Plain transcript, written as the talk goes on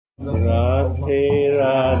Radhe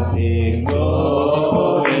Radhe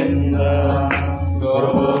Govinda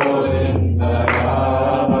Govinda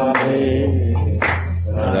Radhe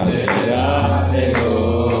Radhe Radhe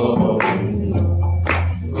Govinda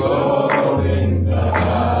Govinda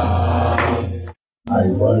Radhe. I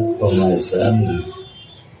work for my family,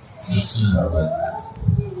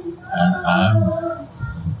 and I am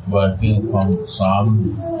working from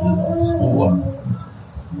Swaminis school.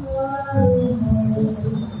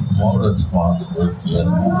 More responsibility and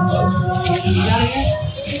more love.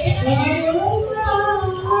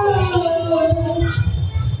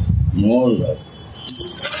 More love.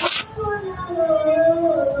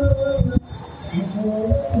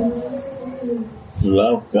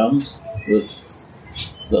 Love comes with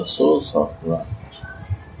the source of love.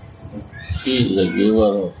 She is the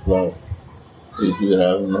giver of love. If you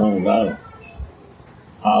have no love,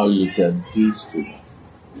 how you can teach to them?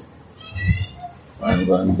 And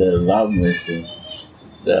when their love missing,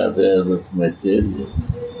 they are there with material.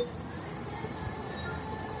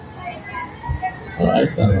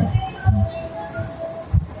 Right or not?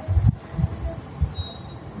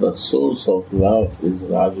 The source of love is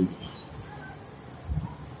Radha,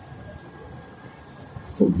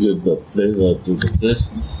 who give the pleasure to the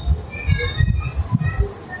Krishna.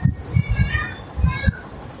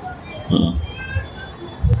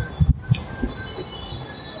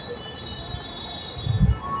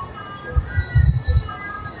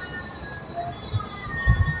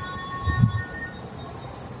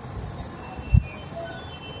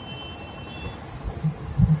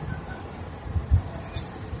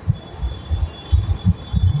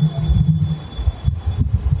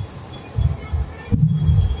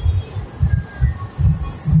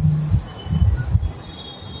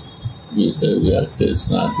 You say, we are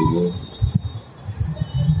Krishna devotee.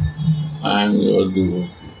 I am your devotee.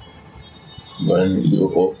 When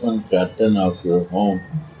you open curtain of your home,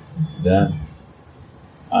 then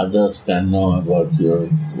others can know about your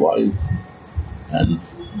wife and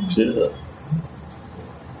children.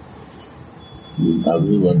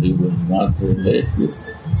 Everybody will not relate with you.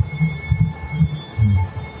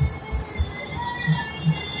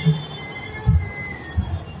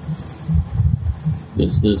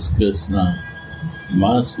 This is Krishna.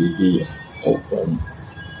 Must he open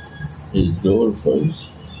his door for you?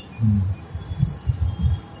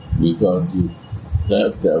 Because you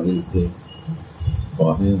left everything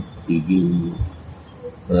for him to give you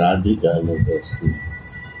Radhika understanding,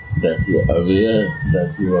 that you are aware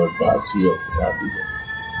that you are Dasi of Radhika.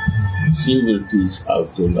 She will teach how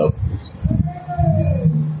to love Krishna.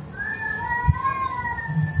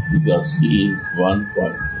 Because she is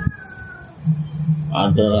one-pointed.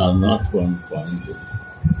 Others are not one-pointed.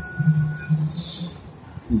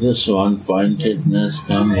 This one-pointedness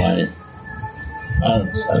comes by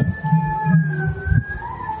answer.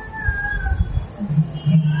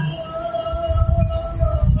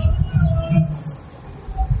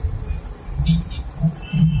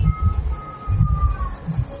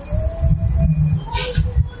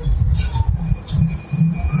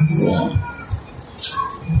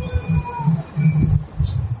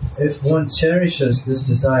 If one cherishes this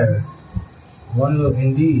desire, one will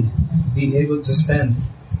indeed be able to spend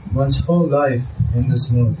one's whole life in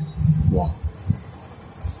this mood. Wow.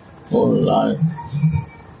 Whole life,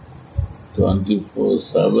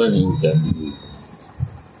 24/7 you can be.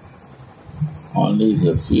 Only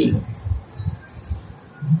the feeling.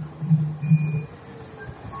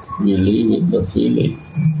 We live in the feeling.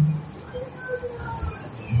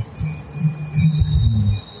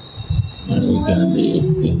 And we can live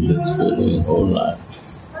in this feeling whole life.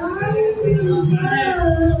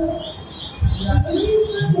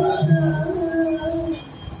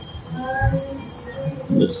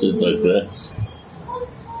 This is the grace.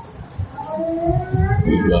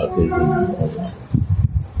 We got it in our life.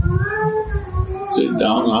 Sit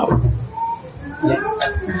down now.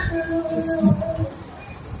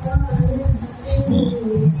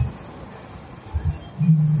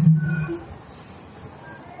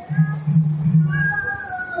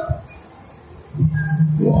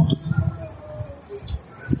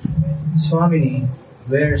 Swamini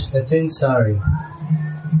wears a thin sari,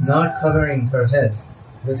 not covering her head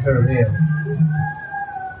with her veil.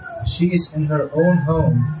 She is in her own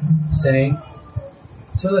home, saying,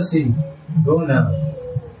 "Tulasi, go now.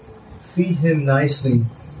 Feed him nicely,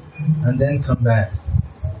 and then come back."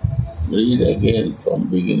 Read again from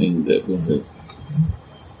beginning the verse.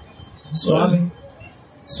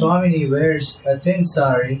 Swamini wears a thin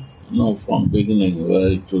sari. No, from beginning,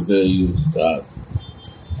 where today you start.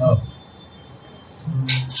 Oh.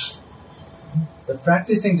 The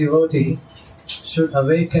practicing devotee should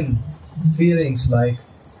awaken feelings like,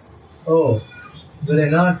 "Oh, will I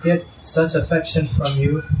not get such affection from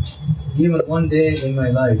you even one day in my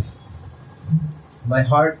life?" My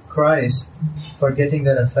heart cries for getting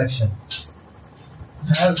that affection.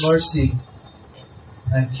 Have mercy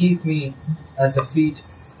and keep me at the feet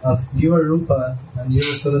of your Rupa and your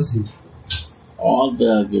Tulasi. All they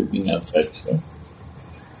are giving affection.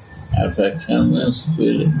 Affection means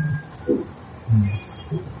feeling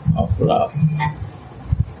of love.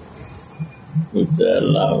 With their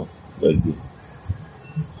love, they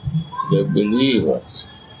believe us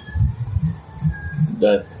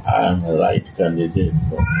that I am the right candidate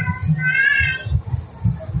for them.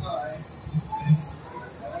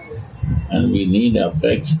 And we need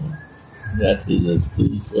affection. That is a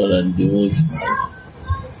spiritual and devotional.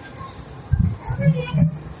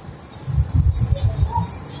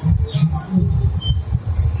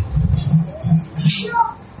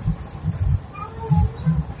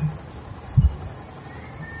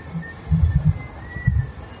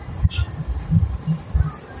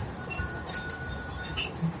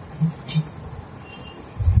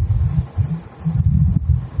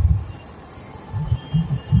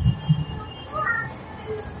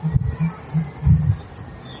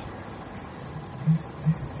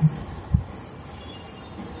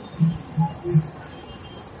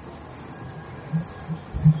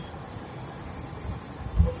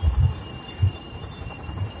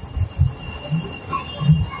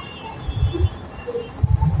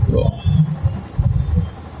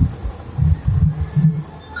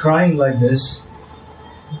 Crying like this,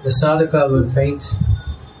 the sadhaka will faint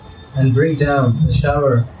and bring down the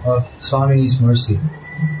shower of Swaminis mercy.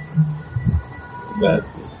 That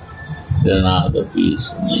then are the peace.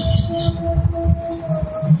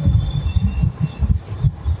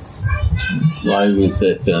 Why we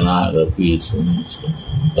say Tanada peace?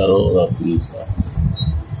 Taroda peace.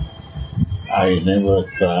 I never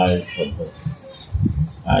cry for this.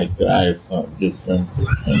 I cry for different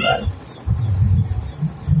lives.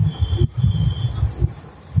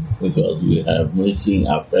 Because we have missing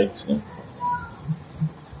affection.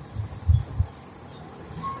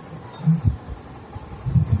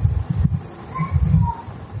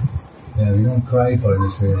 Yeah, we don't cry for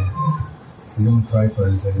this really. We don't cry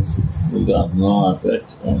for this. We got no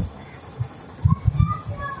affection.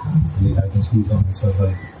 At least I can speak for myself.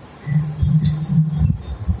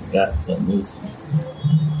 That's the missing.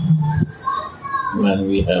 When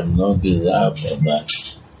we have no desire for that,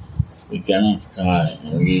 we cannot cry,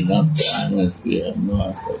 and we not cry unless we have no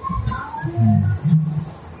affection.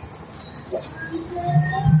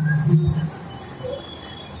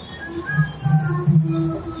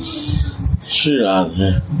 Shri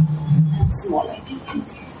Radhe. Small item.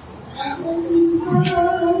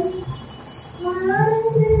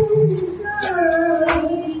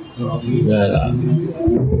 Where are you?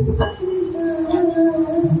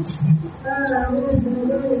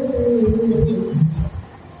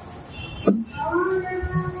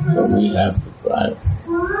 So we have to cry.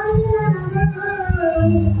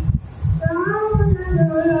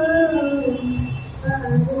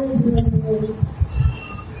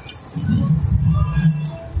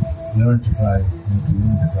 Learn to cry.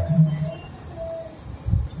 Learn to cry.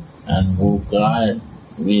 And who cry,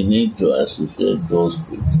 we need to associate those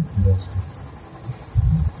people. Yes.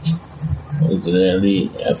 It's really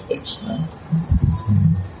affectionate.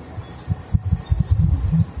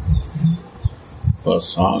 For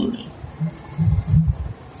Swami,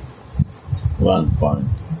 1 point.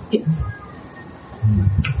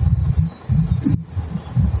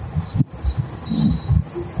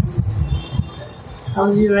 How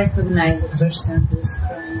do you recognize a person who is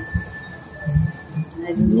crying?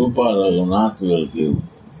 I don't know. Rupa Raghunath will give.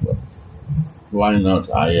 Why not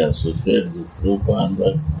I associate with Rupa and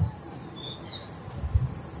Raghunath?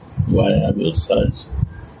 Why I will search?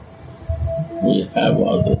 We have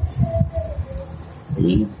already.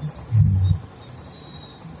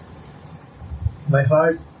 My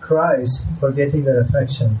heart cries for getting that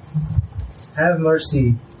affection. Have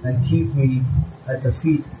mercy and keep me at the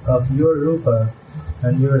feet of your Rupa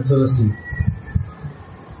and your Tulasi.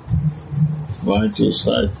 Why to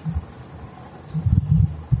search?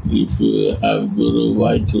 If you have Guru,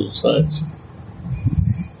 why to search?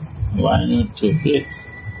 Why not to fix?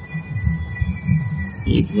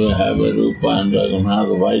 If you have a Rupa and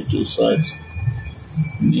Raghunath, why to search?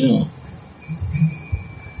 No.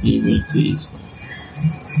 He will teach.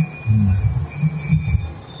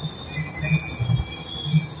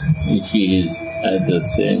 If he is at the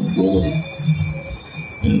same goal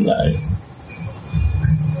in life,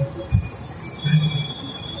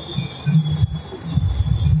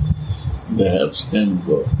 they have same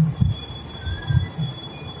goal.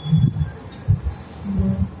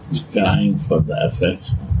 Crying for the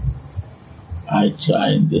affection. I try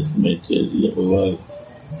in this material world,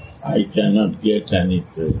 I cannot get any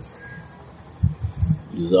praise.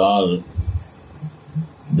 It's all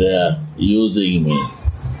they are using me,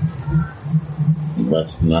 but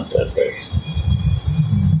not affection.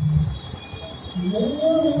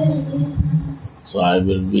 So I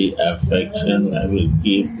will be affection, I will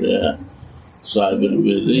keep there. So I will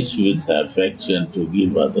be rich with affection to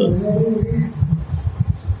give others.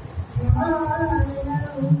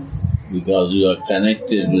 Because you are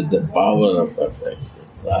connected with the power of affection,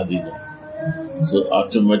 Radhika. So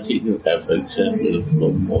automatic affection will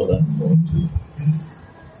flow more and more to you.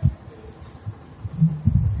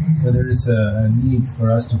 So there is a need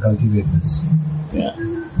for us to cultivate this. Yeah.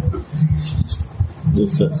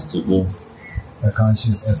 This has to do. A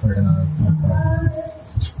conscious effort in our part.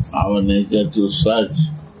 Our nature to search.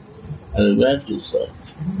 And where to search?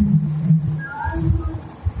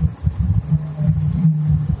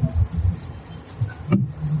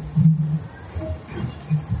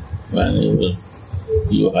 When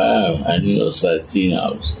you have and you are searching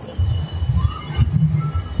outside,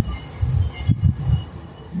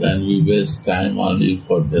 then we waste time only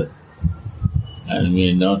for that and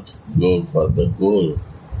may not go for the goal.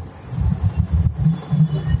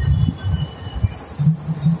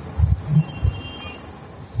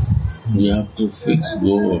 We have to fix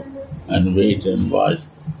goal and wait and watch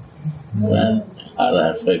when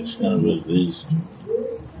our affection will reach.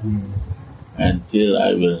 Until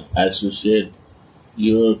I will associate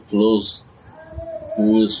your close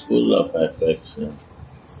who is full of affection,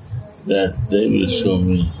 that they will show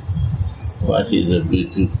me what is a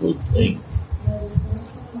beautiful thing,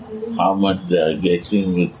 how much they are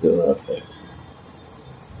getting with your affection.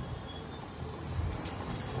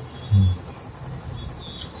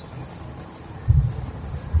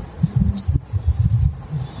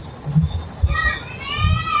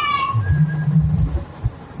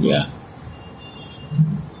 Yeah.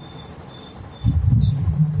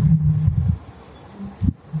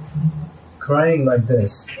 Crying like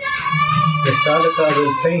this, the sadhaka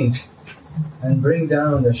will faint and bring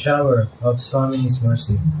down the shower of Swamini's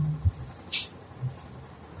mercy.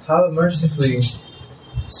 How mercifully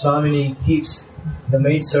Swamini keeps the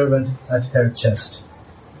maidservant at her chest.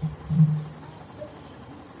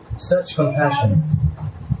 Such compassion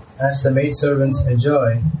as the maidservants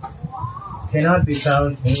enjoy cannot be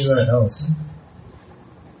found anywhere else.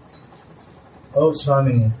 O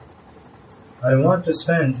Swamini, I want to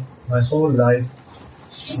spend my whole life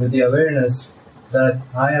with the awareness that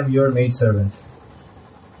I am your maidservant.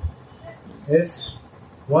 If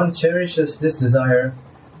one cherishes this desire,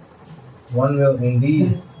 one will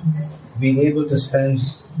indeed be able to spend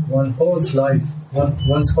one's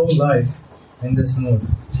whole life in this mood.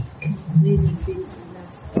 Please repeat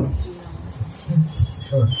the last.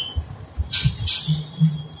 Sure.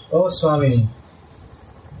 O Swamini,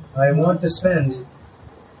 I want to spend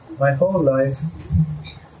my whole life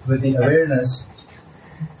with the awareness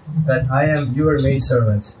that I am your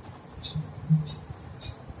maidservant.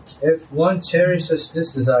 If one cherishes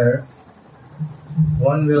this desire,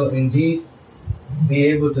 one will indeed be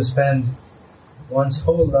able to spend one's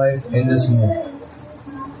whole life in this mood.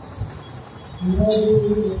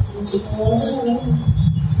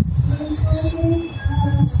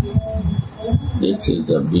 This is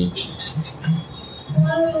the beach.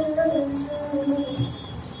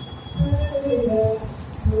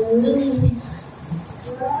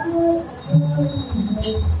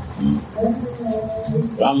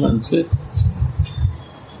 Come and sit.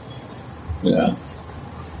 Yeah.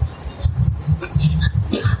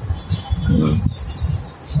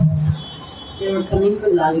 They were coming for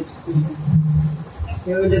lollipops.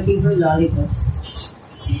 They were looking for lollipops.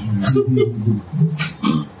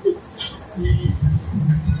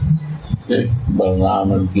 Take Balram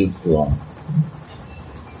and give to him.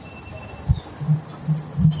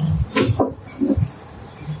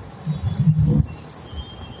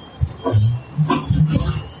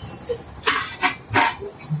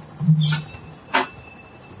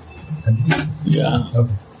 Yeah.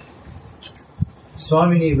 Okay.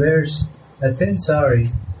 Swamini wears a thin sari,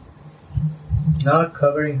 not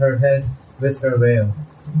covering her head with her veil.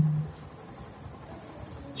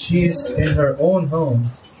 She is in her own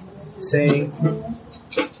home, saying,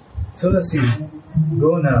 Tulasi,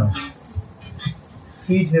 go now.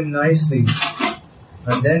 Feed him nicely,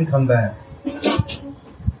 and then come back.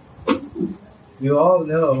 You all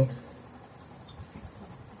know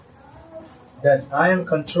that I am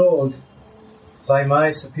controlled by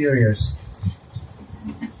my superiors.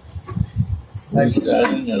 Who is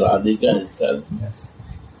telling? Radhika is telling. Yes.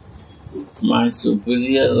 My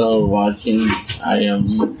superiors are watching. I am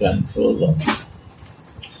in control of.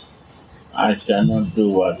 I cannot do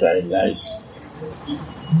what I like.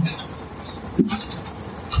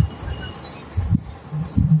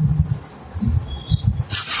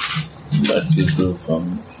 But people come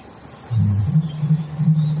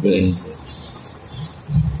bring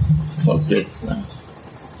for Krishna.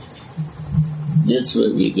 This way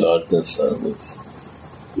we got the service.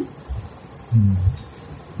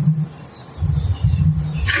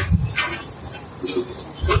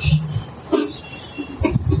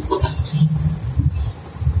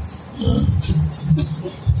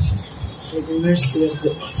 With the mercy of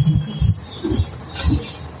the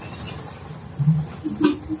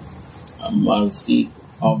Mercy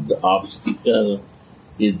of the obstacle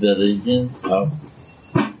is the reason of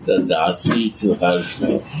the Dasi to help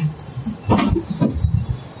her.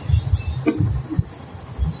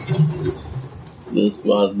 This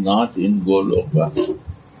was not in Goloka.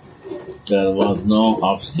 There was no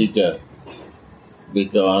obstacle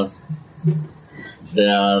because they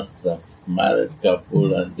are the married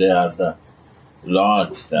couple and they are the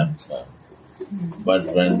lords themselves. But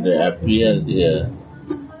when they appear here,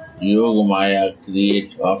 Yoga Maya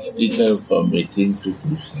create obstacle for meeting to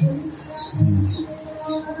Krishna.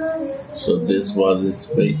 So this was its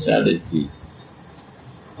speciality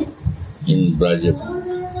in Brajapur.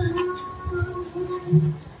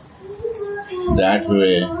 That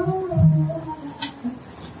way,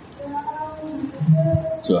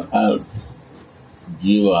 to help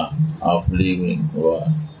Jiva of living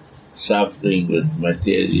world, suffering with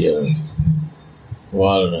material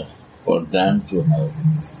world, for them to help.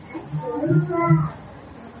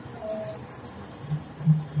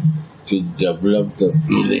 To develop the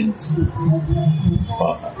feelings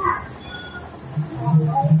for her.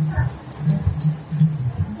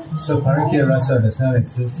 So Parakya Rasa does not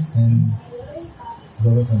exist in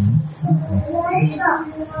Goloka.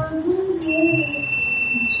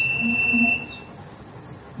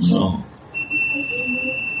 No.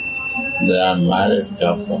 They are married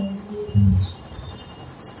couple.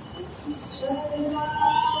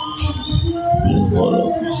 In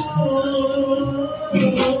Goloka.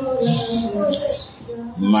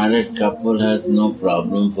 Married couple has no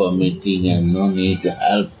problem for meeting and no need to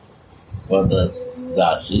help for the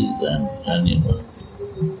dasis and animals.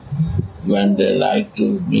 When they like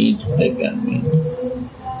to meet, they can meet.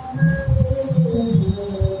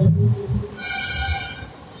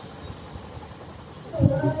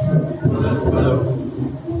 So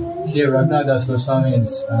here Raghunadas Goswami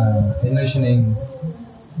is envisioning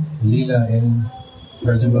Leela in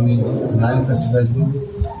Brajabhumi, manifest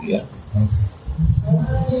Brajabhumi. Yeah. Yes.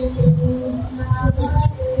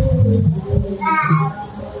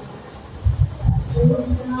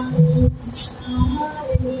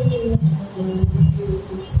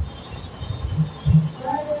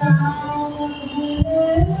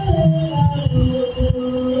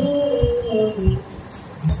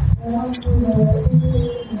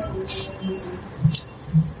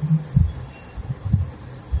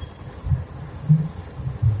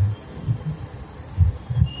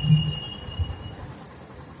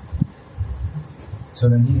 So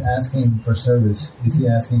when he's asking for service, is he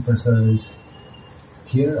asking for service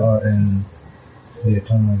here or in the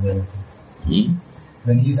eternal world?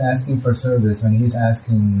 When he's asking for service, when he's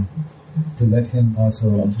asking to let him also...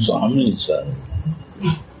 Swaminis are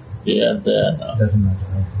here, there now. Doesn't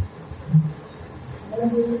matter.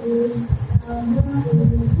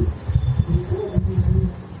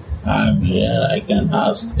 I'm here, I can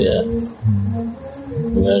ask her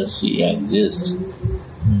where she exists.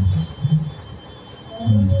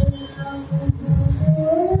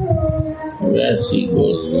 Where she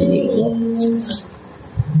goes, we will go.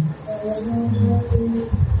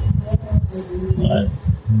 Right?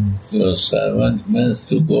 Your servant means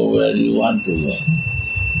to go where you want to go.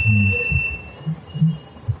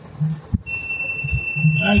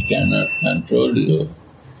 I cannot control you.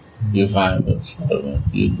 If I am a servant,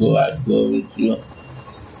 you go, I go with you.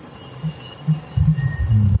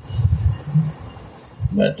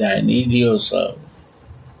 But I need your service.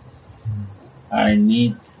 I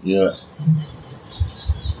need your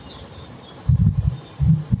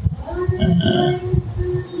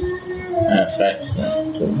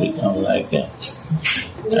affection to become like a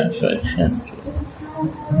affection.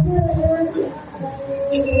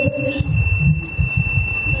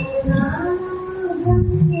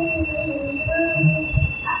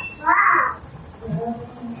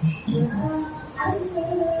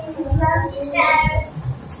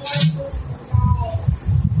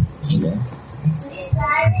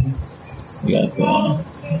 Yeah.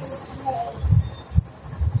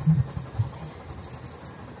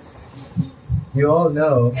 You all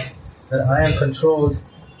know that I am controlled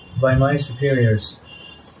by my superiors.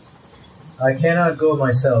 I cannot go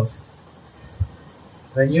myself.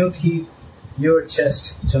 When you keep your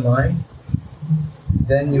chest to mine,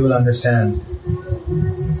 then you will understand.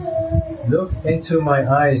 Look into my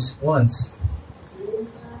eyes once.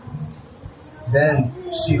 Then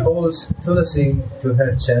she holds Tulasi to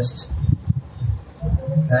her chest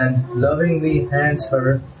and lovingly hands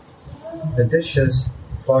her the dishes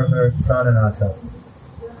for her prananatha.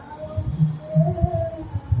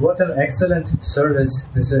 What an excellent service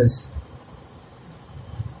this is.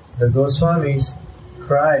 The Goswamis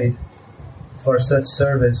cried for such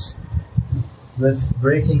service with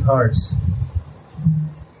breaking hearts.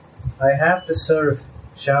 I have to serve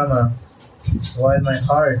Shyama while my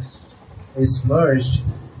heart is merged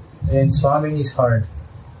in Swamini's heart,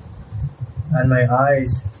 and my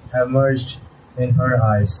eyes have merged in her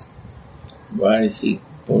eyes. Why she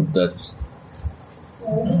put that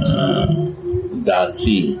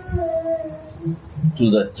dasi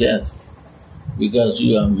to the chest? Because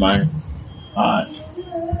you are my heart.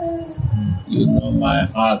 You know my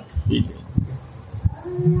heart feeling.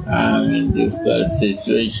 I am in difficult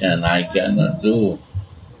situation, I cannot do.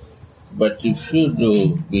 But if you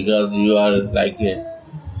do, because you are like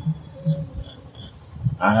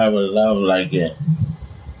I have a love like a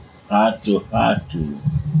heart to heart to you.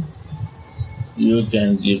 You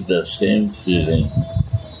can give the same feeling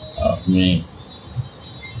of me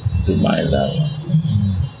to my lover.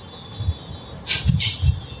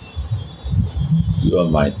 You are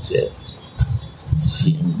my chest.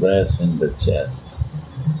 She embraced in the chest,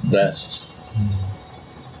 breast.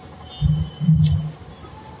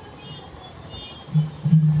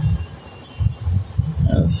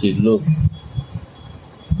 And she looked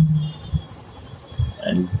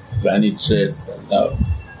and penetrated the love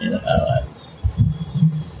in her eyes.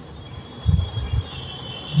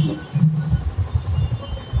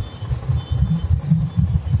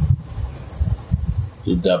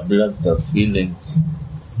 To develop the feelings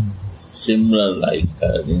similar like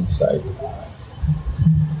her inside.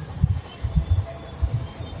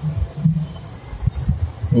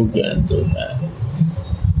 Who can do that?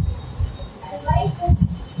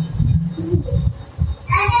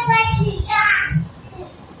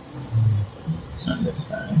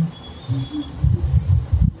 Understand?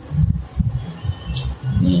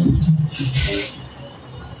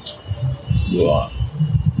 Go on.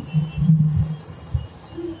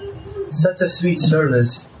 Such a sweet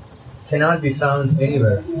service cannot be found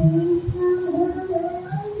anywhere.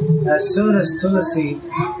 As soon as Tulasi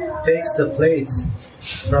takes the plates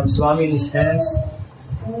from Swamini's hands,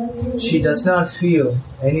 she does not feel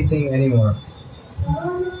anything anymore.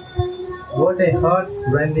 What a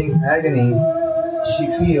heart-rending agony she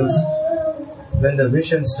feels when the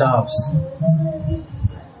vision stops.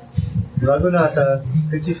 Raghunatha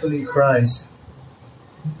pitifully cries,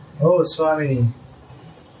 "Oh Swamini,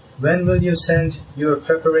 when will you send your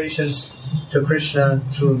preparations to Krishna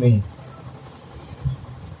through me?"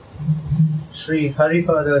 Sri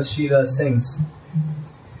Haripada Sheela sings,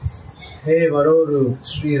 "Hey Varoru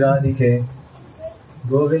Sri Radhike,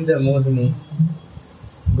 Govinda Mohini,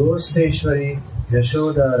 Gosteshwari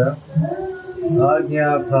Yashodara, Agnya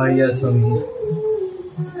Bhaya Thumi,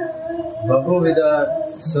 Bahuvida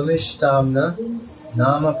Sumishtamna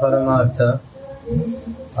Nama Paramartha,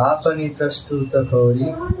 Apani Prastuta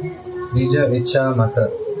Kori, Nija Icha Mata."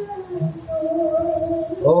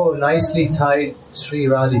 Oh, nicely tied Sri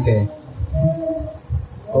Radhike.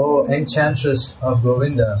 Oh, enchantress of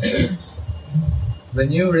Govinda.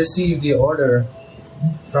 When you receive the order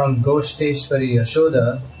from Goshteshwari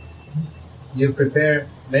Yashoda, you prepare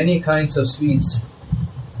many kinds of sweets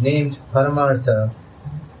named Paramartha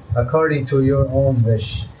according to your own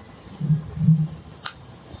wish.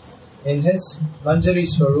 In his Manjari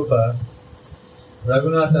Swarupa,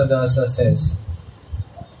 Raghunatha Dasa says,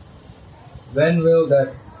 "When will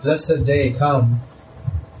that blessed day come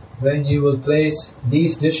when you will place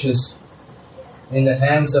these dishes in the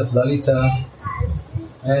hands of Lalita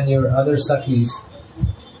and your other Sakhis,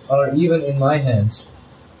 or even in my hands?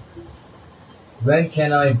 When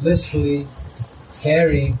can I blissfully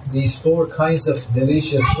carry these 4 kinds of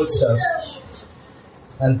delicious foodstuffs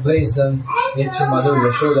and place them into Mother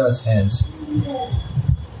Yashoda's hands?"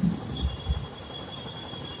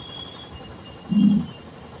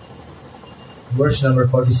 Verse number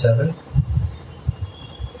 47.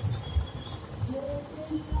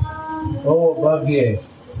 O Bhavye,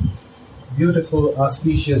 beautiful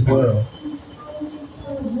auspicious world,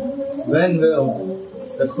 when will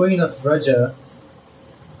the Queen of Vraja,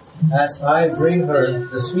 as I bring her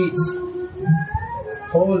the sweets,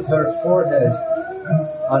 hold her forehead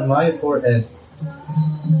on my forehead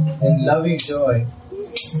in loving joy,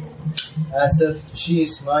 as if she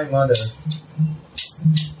is my mother,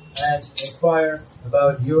 and inquire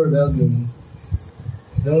about your well-being,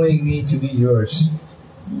 knowing me to be yours.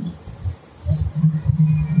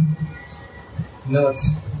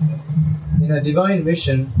 Notes: in a divine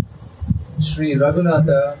vision, Sri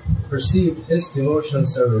Raghunatha perceived his devotional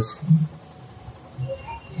service,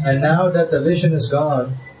 and now that the vision is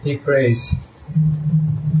gone, he prays.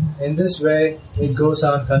 In this way, it goes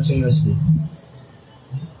on continuously.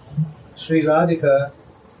 Sri Radhika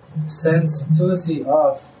sends Tulasi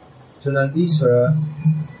off to Nandiswara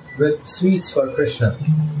with sweets for Krishna.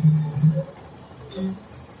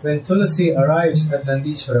 When Tulasi arrives at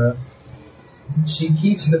Nandiswara, she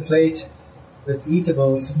keeps the plate with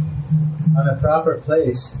eatables on a proper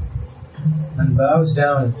place and bows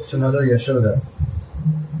down to Mother Yashoda.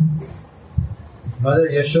 Mother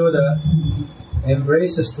Yashoda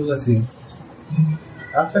embraces Tulasi,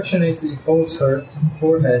 affectionately holds her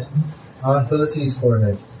forehead on Tulasi's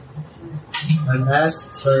forehead, and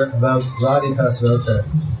asks her about Radhika's welfare.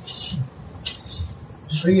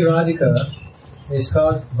 Sri Radhika is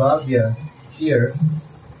called Bhavya here,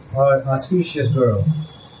 or auspicious girl,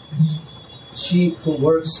 she who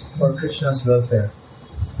works for Krishna's welfare.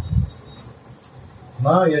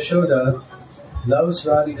 Ma Yashoda loves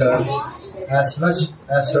Radhika as much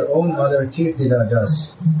as her own mother Kirtida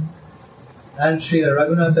does. And Sri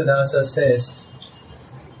Raghunatha Dasa says,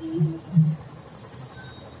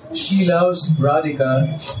 she loves Radhika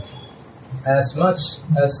as much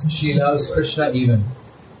as she loves Krishna even.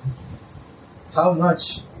 How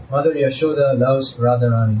much Mother Yashoda loves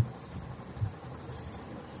Radharani.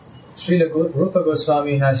 Srila Rupa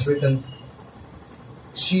Goswami has written,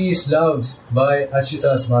 she is loved by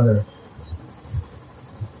Achyuta's mother.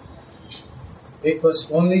 It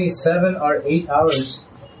was only 7 or 8 hours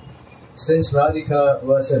since Radhika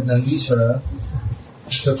was at Nandiswara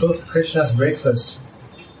to cook Krishna's breakfast.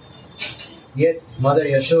 Yet Mother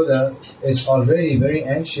Yashoda is already very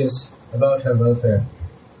anxious about her welfare.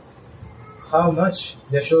 How much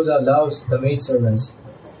Yashoda loves the maidservants,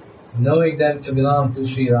 knowing them to belong to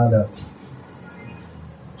Sri Radha.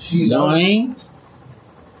 She loves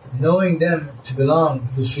knowing them to belong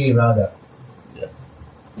to Sri Radha.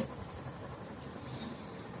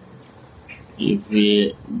 If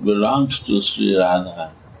he belongs to Sri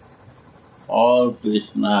Radha, all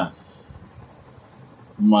Krishna,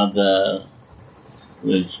 Mother,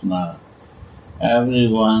 Krishna,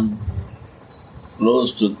 everyone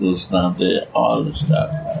close to Krishna, they all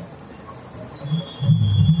start happy.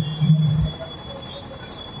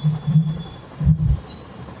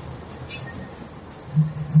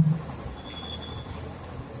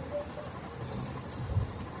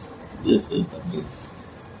 This is the base.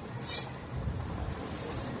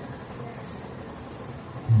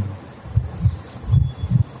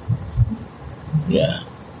 Yeah.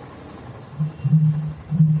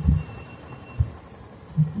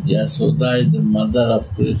 Yashoda is the mother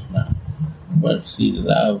of Krishna, but she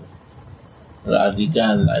loved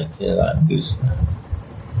Radhika like Krishna.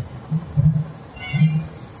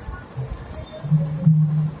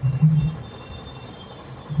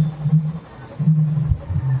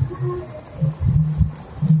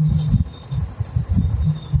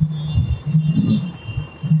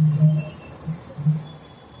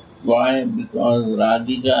 Why? Because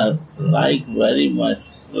Radhika loved very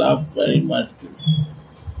much Krishna.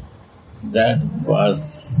 That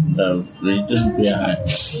was the reason behind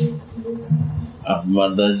of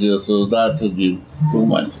Mother Yashoda to give too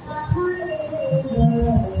much.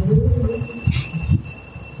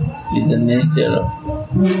 It's the nature of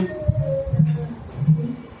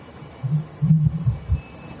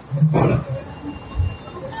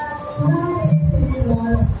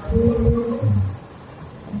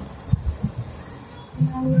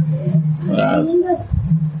Radha.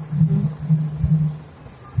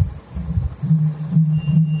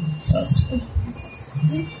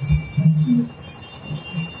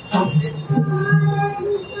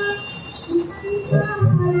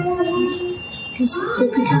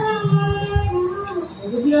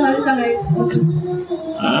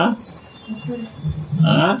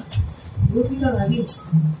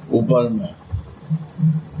 ऊपर में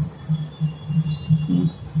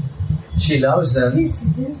She loves them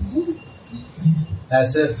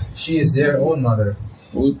as if she is their own mother.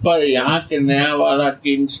 ऊपर यहाँ के नया वाला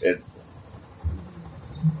king set.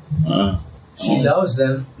 She loves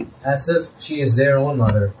them as if she is their own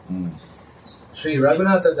mother. Sri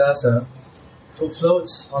Raghunatha Dasa, who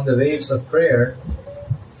floats on the waves of prayer,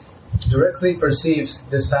 directly perceives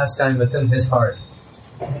this pastime within his heart.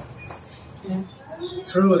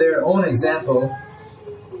 Through their own example,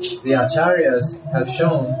 the acharyas have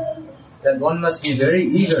shown that one must be very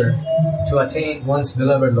eager to attain one's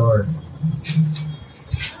beloved Lord.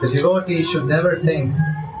 The devotee should never think,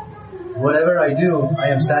 whatever I do, I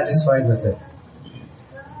am satisfied with it.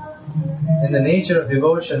 In the nature of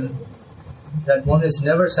devotion, that one is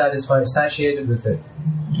never satisfied, satiated with it.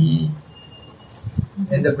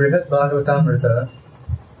 In the Brihad Bhagavatamrita,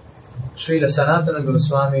 Srila Sanatana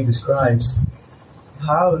Goswami describes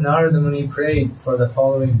how Narada Muni prayed for the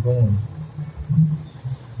following boon.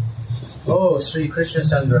 O Sri Krishna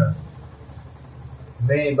Chandra,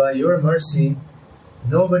 may by your mercy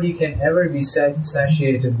nobody can ever be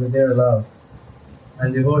satiated with their love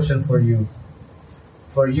and devotion for you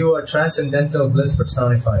are transcendental bliss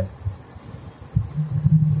personified.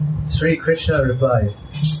 Sri Krishna replied,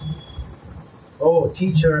 O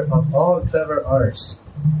teacher of all clever arts,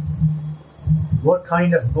 what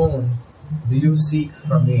kind of boon do you seek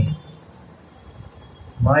from me?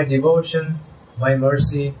 My devotion, my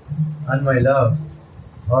mercy, and my love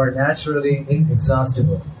are naturally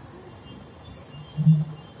inexhaustible.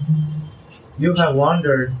 You have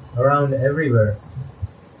wandered around everywhere,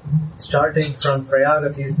 starting from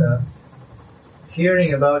Prayagatirtha,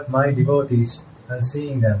 hearing about my devotees and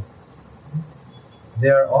seeing them. They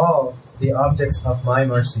are all the objects of my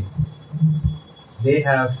mercy. They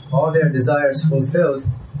have all their desires fulfilled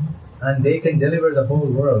and they can deliver the whole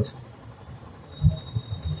world.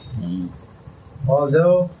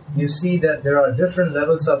 Although you see that there are different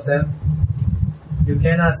levels of them, you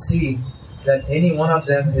cannot see that any one of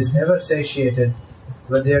them is ever satiated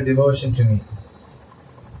with their devotion to me.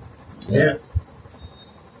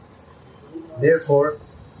 Therefore,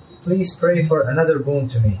 please pray for another boon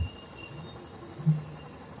to me.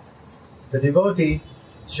 The devotee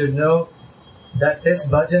should know that his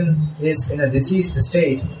bhajan is in a diseased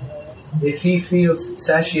state if he feels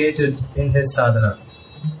satiated in his sadhana.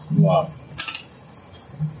 Wow.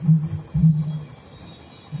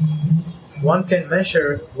 One can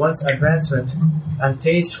measure one's advancement and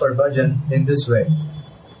taste for bhajan in this way,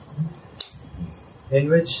 in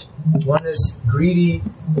which one is greedy,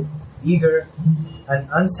 eager, and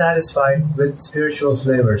unsatisfied with spiritual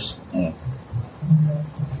flavors.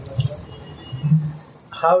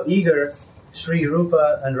 How eager Sri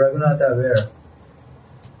Rupa and Raghunatha were.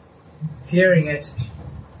 Hearing it,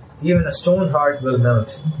 even a stone heart will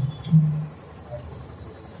melt.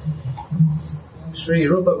 Sri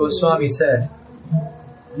Rupa Goswami said,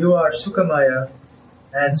 "You are Sukhamaya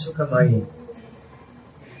and Sukhamayi.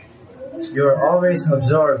 You are always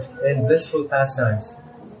absorbed in blissful pastimes.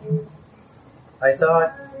 I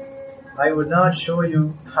thought I would not show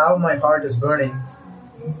you how my heart is burning,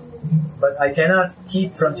 but I cannot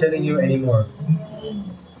keep from telling you anymore.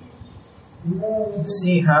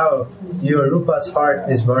 See how your Rupa's heart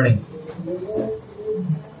is burning."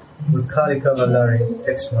 Utkarika Vallari,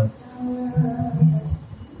 text 1.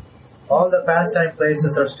 All the pastime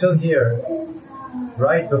places are still here,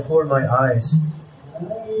 right before my eyes.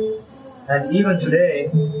 And even today,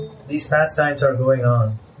 these pastimes are going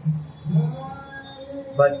on.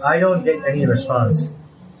 But I don't get any response.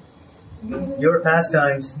 Your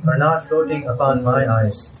pastimes are not floating upon my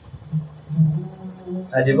eyes.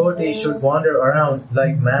 A devotee should wander around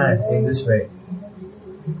like mad in this way.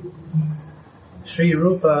 Sri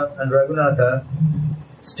Rupa and Raghunatha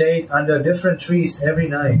stayed under different trees every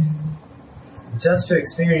night, just to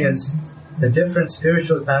experience the different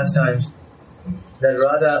spiritual pastimes that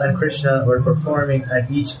Radha and Krishna were performing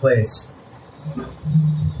at each place.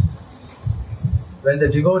 When the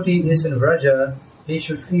devotee is in Vraja, he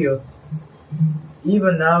should feel,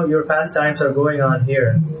 even now your pastimes are going on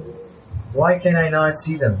here. Why can I not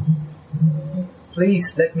see them?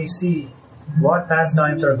 Please let me see what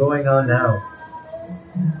pastimes are going on now.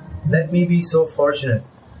 Let me be so fortunate.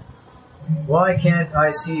 Why can't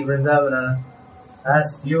I see Vrindavana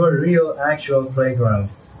as your real actual playground?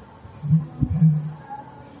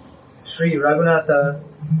 Sri Raghunatha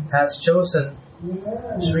has chosen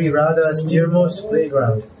Sri Radha's dearmost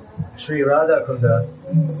playground, Sri Radha Kunda,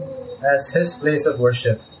 as his place of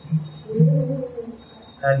worship.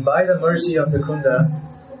 And by the mercy of the Kunda,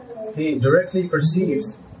 he directly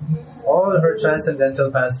perceives all her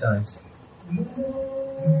transcendental pastimes.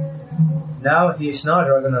 Now he is not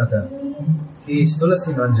Raghunatha, he is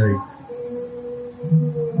Tulasi Manjari.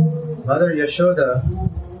 Mother Yashoda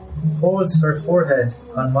holds her forehead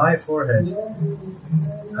on my forehead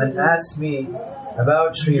and asks me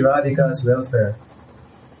about Sri Radhika's welfare,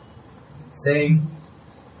 saying,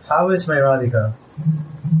 "How is my Radhika?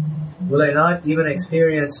 Will I not even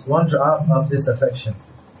experience one drop of this affection?"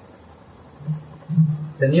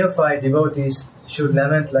 The neophyte devotees should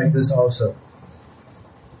lament like this also.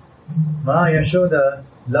 Ma Yashoda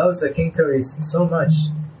loves the Kinkaris so much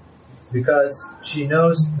because she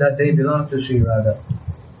knows that they belong to Sri Radha.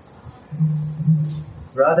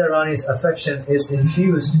 Radharani's affection is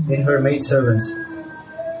infused in her maidservants.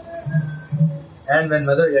 And when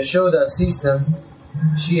Mother Yashoda sees them,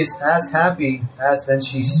 she is as happy as when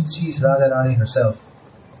she sees Radharani herself.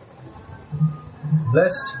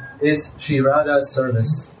 Blessed is Sri Radha's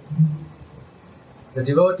service. The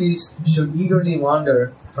devotees should eagerly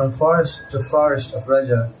wander from forest to forest of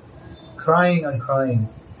Raja, crying and crying,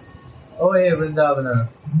 O hey Vrindavana,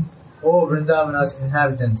 O Vrindavana's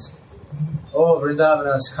inhabitants, O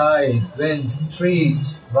Vrindavana sky, wind,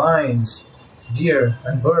 trees, vines, deer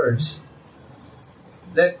and birds,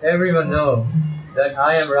 let everyone know that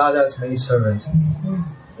I am Radha's maidservant.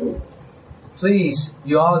 Please,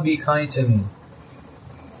 you all be kind to me.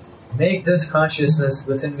 Make this consciousness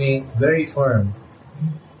within me very firm.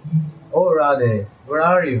 O Radhe, where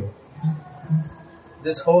are you?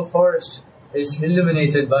 This whole forest is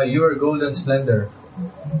illuminated by your golden splendor.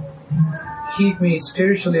 Keep me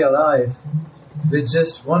spiritually alive with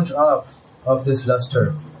just one drop of this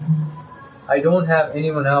luster. I don't have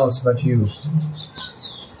anyone else but you.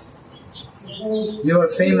 You are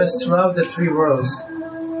famous throughout the three worlds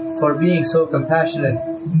for being so compassionate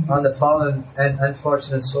on the fallen and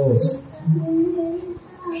unfortunate souls.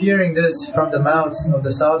 Hearing this from the mouths of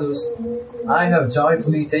the sadhus, I have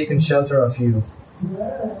joyfully taken shelter of you.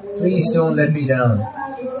 Please don't let me down.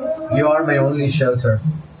 You are my only shelter.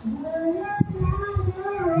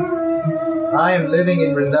 I am living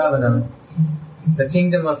in Vrindavana, the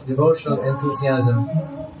kingdom of devotional enthusiasm,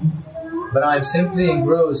 but I am simply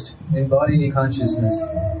engrossed in bodily consciousness.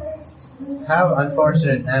 How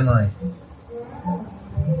unfortunate am I?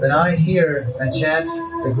 When I hear and chant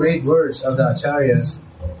the great words of the Acharyas,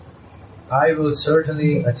 I will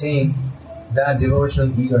certainly attain that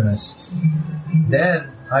devotional eagerness.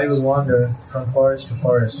 Then I will wander from forest to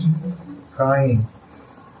forest, crying,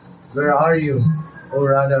 Where are you, O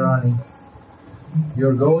Radharani?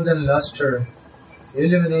 Your golden luster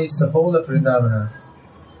illuminates the whole of Vrindavana.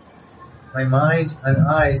 My mind and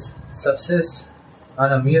eyes subsist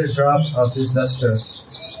on a mere drop of this luster.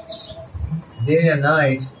 Day and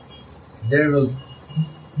night, there will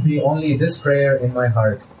be only this prayer in my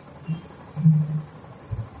heart.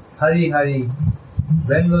 Hari Hari,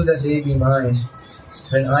 when will the day be mine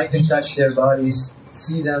when I can touch their bodies,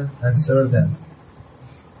 see them and serve them?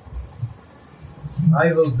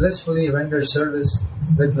 I will blissfully render service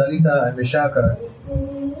with Lalita and Vishaka,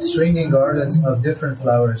 stringing garlands of different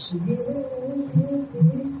flowers.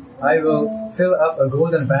 I will fill up a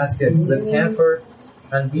golden basket with camphor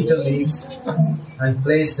and betel leaves and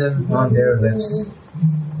place them on their lips.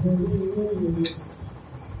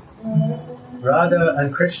 Radha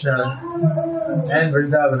and Krishna and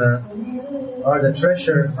Vrindavana are the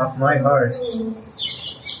treasure of my heart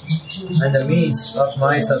and the means of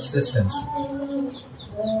my subsistence.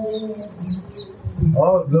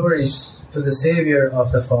 All glories to the Savior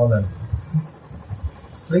of the fallen.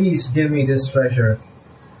 Please give me this treasure.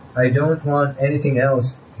 I don't want anything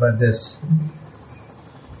else but this.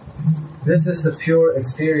 This is the pure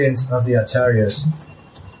experience of the Acharyas.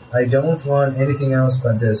 I don't want anything else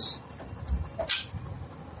but this.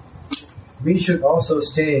 We should also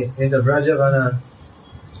stay in the Vrajavana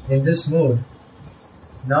in this mood,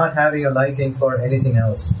 not having a liking for anything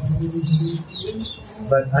else.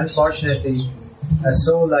 But unfortunately, a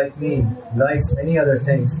soul like me likes many other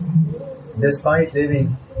things, despite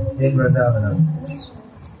living in Vrindavana.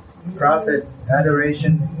 Profit,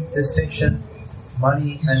 adoration, distinction,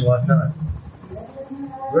 money, and whatnot.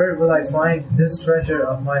 Where will I find this treasure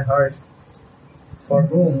of my heart, for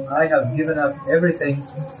whom I have given up everything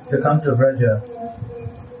to come to Vraja?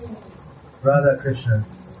 Radha Krishna,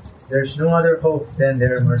 there's no other hope than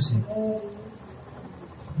their mercy.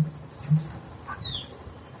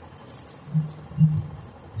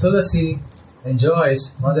 Tulasi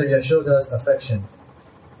enjoys Mother Yashoda's affection.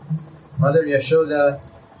 Mother Yashoda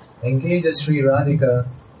engages Sri Radhika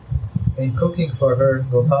in cooking for her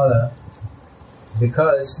Gopala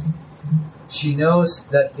because she knows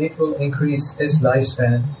that it will increase his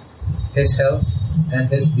lifespan, his health, and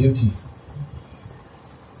his beauty.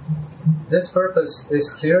 This purpose is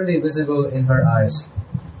clearly visible in her eyes.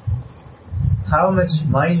 How much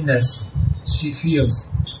mindness she feels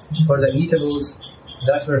for the eatables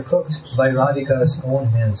that were cooked by Radhika's own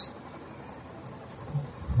hands.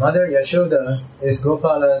 Mother Yashoda is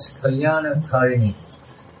Gopala's Kalyana Karini,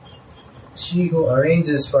 she who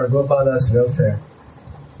arranges for Gopala's welfare.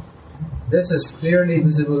 This is clearly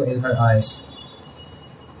visible in her eyes.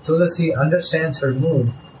 Tulasi understands her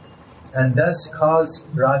mood and thus calls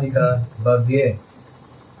Radhika Bhavye,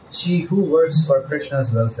 she who works for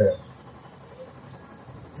Krishna's welfare.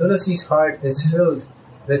 Tulasi's heart is filled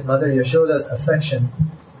with Mother Yashoda's affection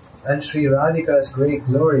and Sri Radhika's great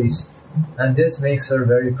glories, and this makes her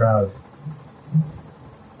very proud.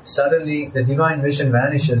 Suddenly, the divine vision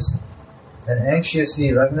vanishes, and anxiously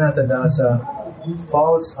Raghunatha Dasa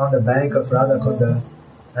falls on the bank of Radhakunda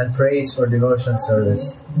and prays for devotional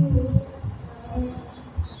service.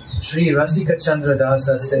 Sri Rasika Chandra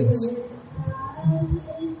Dasa sings,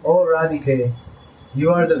 O Radhike,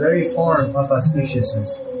 you are the very form of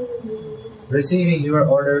auspiciousness. Receiving your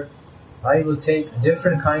order, I will take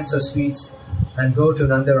different kinds of sweets and go to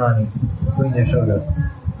Nandarani, Queen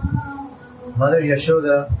Yashoda. Mother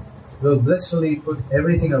Yashoda will blissfully put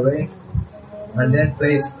everything away and then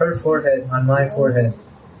place her forehead on my forehead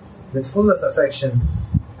with full of affection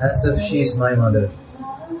as if she is my mother.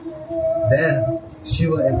 Then she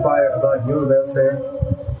will inquire about your welfare,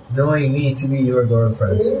 knowing me to be your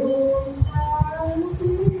girlfriend.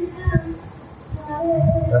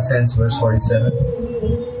 Thus ends verse 47.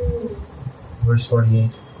 Verse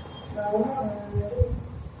 48.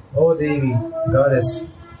 O Devi, Goddess,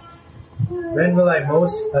 when will I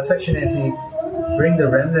most affectionately bring the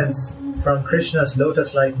remnants from Krishna's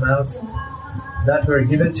lotus-like mouth that were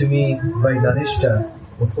given to me by Dhanishta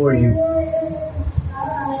before you?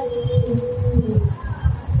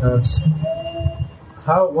 Notes.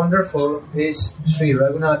 How wonderful is Sri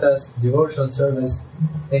Raghunatha's devotional service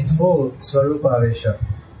in full Swarupa Avesha.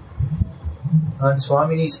 On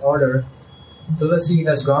Swaminis' order, Tulasi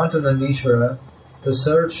has gone to Nandishvara to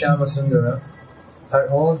serve Shyamasundara her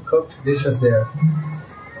own cooked dishes there.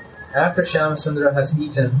 After Shyamasundara has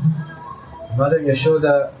eaten, Mother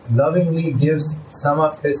Yashoda lovingly gives some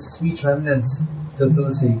of his sweet remnants to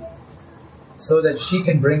Tulasi so that she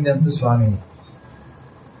can bring them to Swamini.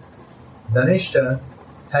 Dhanishta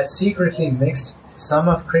had secretly mixed some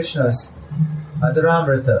of Krishna's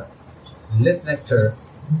Adaramrita, lip nectar,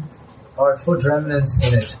 or food remnants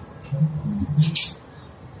in it.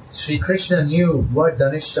 Sri Krishna knew what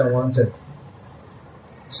Dhanishta wanted.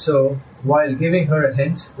 So, while giving her a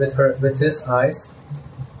hint with his eyes,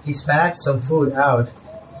 he spat some food out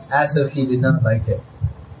as if he did not like it.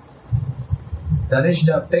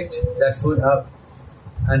 Dhanishta picked that food up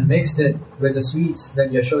and mixed it with the sweets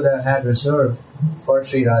that Yashoda had reserved for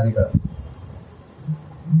Sri Radhika.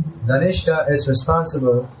 Dhanishta is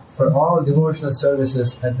responsible for all devotional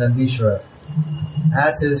services at Nandishvara,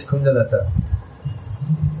 as is Kundalata.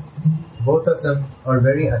 Both of them are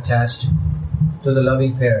very attached to the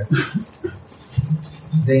loving pair.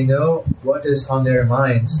 They know what is on their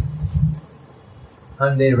minds,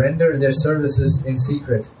 and they render their services in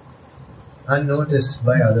secret, unnoticed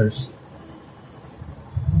by others.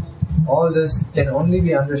 All this can only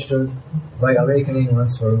be understood by awakening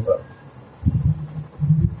one's Swarupa.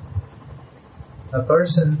 A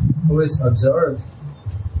person who is absorbed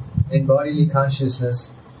in bodily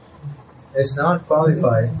consciousness is not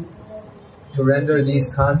qualified to render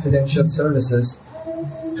these confidential services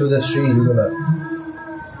to the Sri Yugala.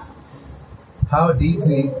 How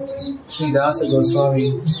deeply Sri Dasa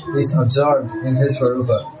Goswami is absorbed in his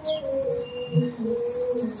Swarupa.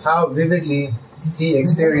 How vividly he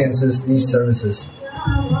experiences these services.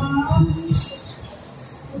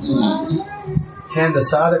 Can the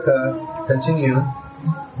sadhaka continue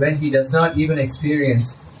when he does not even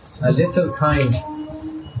experience a little kind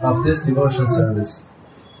of this devotional service?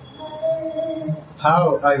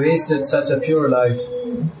 How I wasted such a pure life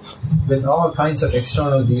with all kinds of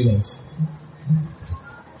external dealings.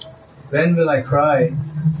 When will I cry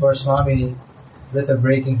for Swamini with a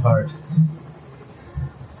breaking heart?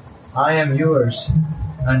 I am yours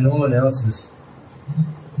and no one else's.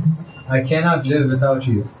 I cannot live without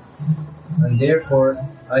you, and therefore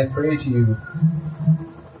I pray to you,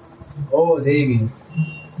 O Devi,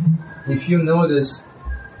 if you know this,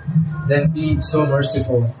 then be so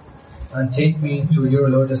merciful and take me to your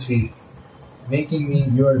lotus feet, making me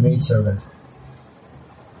your maidservant.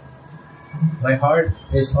 My heart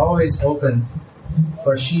is always open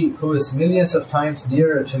for she who is millions of times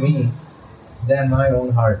dearer to me than my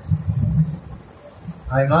own heart.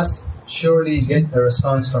 I must surely get a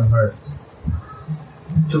response from her.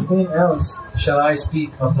 To whom else shall I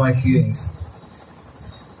speak of my feelings?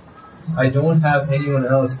 I don't have anyone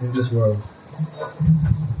else in this world.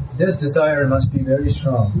 This desire must be very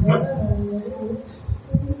strong.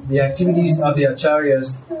 The activities of the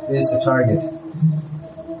Acharyas is the target.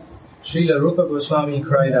 Srila Rupa Goswami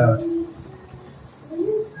cried out,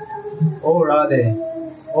 O Radhe,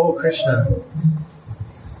 O Krishna,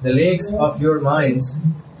 the lakes of your minds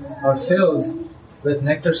are filled with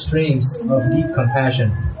nectar streams of deep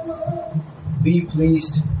compassion. Be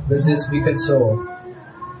pleased with this wicked soul.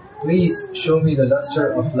 Please show me the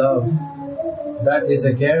luster of love that is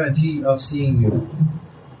a guarantee of seeing you.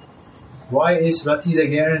 Why is Rati the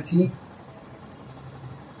guarantee?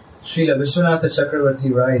 Srila Vishwanatha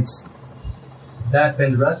Chakravarti writes that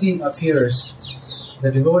when Rati appears,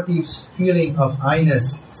 the devotee's feeling of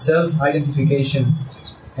I-ness, self-identification,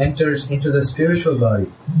 enters into the spiritual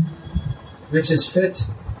body, which is fit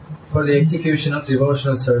for the execution of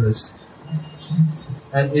devotional service.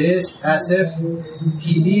 And it is as if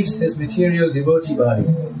he leaves his material devotee body.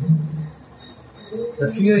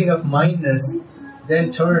 The feeling of mindness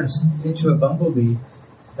then turns into a bumblebee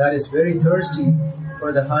that is very thirsty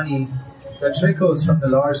for the honey that trickles from the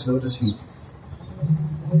Lord's lotus feet.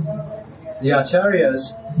 The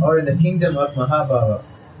acharyas are in the kingdom of Mahabhava.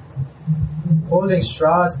 Holding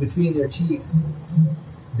straws between their teeth,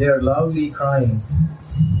 they are loudly crying,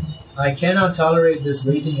 I cannot tolerate this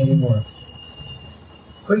waiting anymore.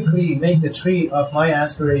 Quickly make the tree of my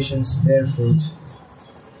aspirations bear fruit.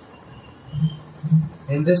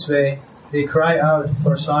 In this way, they cry out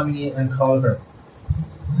for Swamini and call her.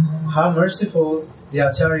 How merciful the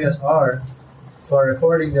acharyas are for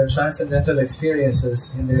recording their transcendental experiences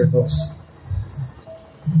in their books.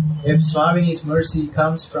 If Swamini's mercy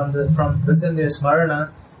comes from within their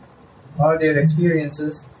smarana or their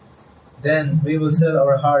experiences, then we will sell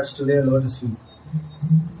our hearts to their lotus feet.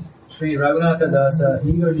 Sri Raghunatha Dasa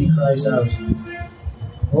eagerly cries out,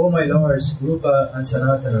 O my lords, Rupa and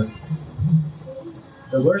Sanatana,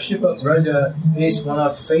 the worship of Raja is one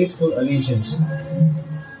of faithful allegiance,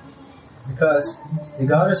 because the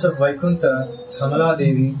goddess of Vaikuntha, Kamala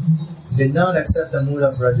Devi, did not accept the mood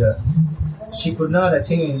of Raja. She could not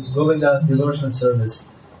attain Govinda's devotional service,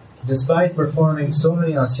 despite performing so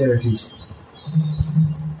many austerities.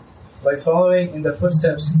 By following in the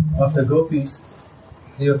footsteps of the gopis,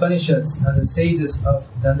 the Upanishads and the sages of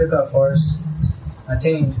Dandaka forest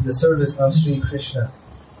attained the service of Sri Krishna.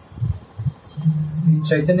 In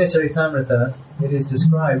Chaitanya Charitamrita, it is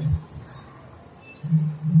described,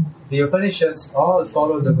 the Upanishads all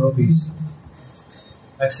followed the gopis.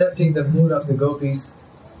 Accepting the mood of the gopis,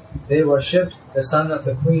 they worshipped the son of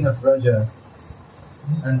the queen of Vraja,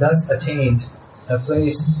 and thus attained a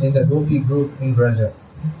place in the gopi group in Vraja.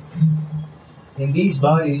 In these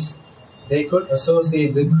bodies, they could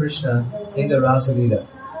associate with Krishna in the Rasa Leela.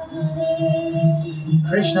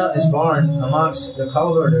 Krishna is born amongst the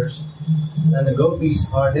cowherders, and the gopis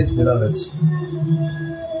are his beloveds.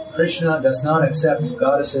 Krishna does not accept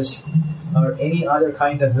goddesses or any other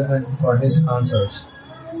kind of women for his consorts.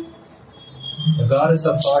 The goddess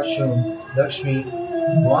of fortune, Lakshmi,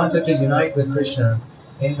 wanted to unite with Krishna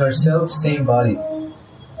in her self-same body,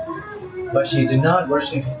 but she did not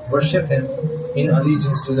worship him in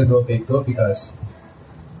allegiance to the gopikas.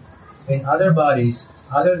 In other bodies,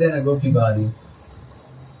 other than a gopi body,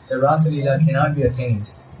 the Rasa Leela cannot be attained.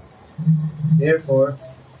 Therefore,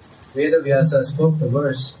 Vedavyasa spoke the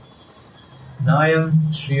verse,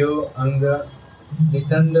 Nayam Shriyo Anga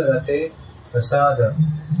Nitanda Rate Prasada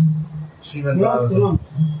Srimad Bhagavatam.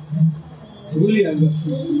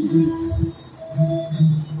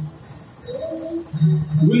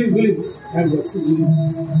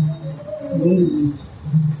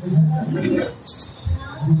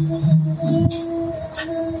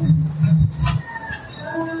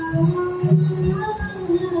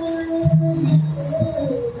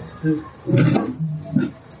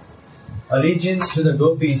 Allegiance to the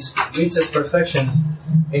gopis reaches perfection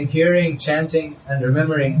in hearing, chanting, and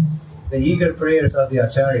remembering the eager prayers of the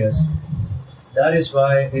acharyas. That is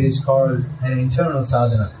why it is called an internal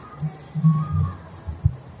sadhana.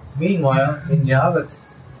 Meanwhile, in Yavat,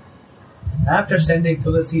 after sending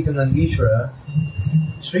Tulasi to Nandishvara,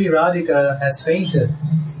 Sri Radhika has fainted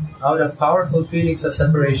out of powerful feelings of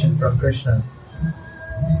separation from Krishna,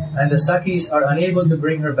 and the Sakhis are unable to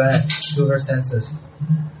bring her back to her senses.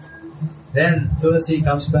 Then Tulasi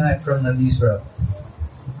comes back from Nandishvara.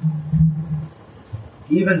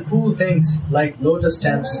 Even cool things like lotus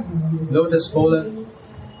stems, lotus pollen,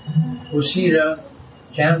 ushira,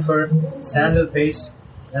 camphor, sandal paste,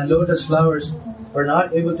 and lotus flowers were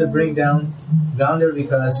not able to bring down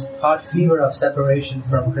Gandharvika's hot fever of separation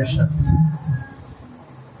from Krishna.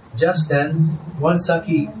 Just then, one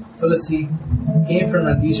Sakhi, Tulasi, came from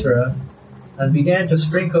Nandishvara and began to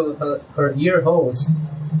sprinkle her ear holes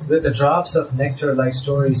with the drops of nectar like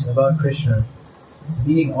stories about Krishna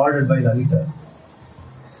being ordered by Lalita.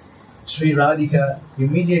 Sri Radhika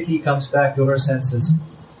immediately comes back to her senses,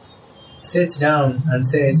 sits down and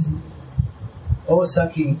says, O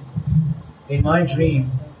Sakhi, in my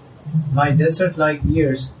dream, my desert-like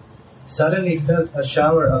ears suddenly felt a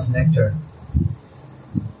shower of nectar.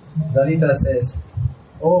 Dalita says,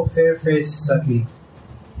 "O fair-faced Saki,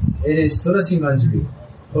 it is Tulasi Manjari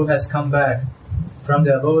who has come back from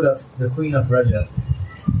the abode of the Queen of Raja.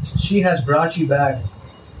 She has brought you back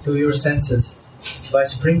to your senses by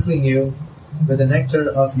sprinkling you with the nectar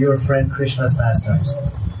of your friend Krishna's pastimes."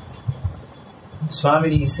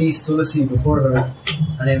 Swamini sees Tulasi before her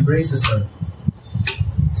and embraces her.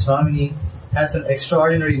 Swamini has an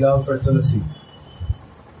extraordinary love for Tulasi.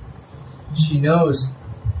 She knows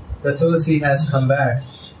that Tulasi has come back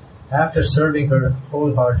after serving her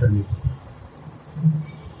wholeheartedly.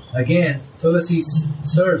 Again, Tulasi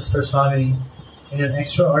serves her Swamini in an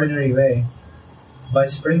extraordinary way by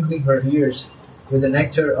sprinkling her ears with the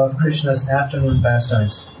nectar of Krishna's afternoon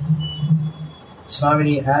pastimes.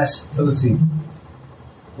 Swamini asks Tulasi,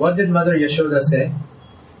 "What did Mother Yashoda say?"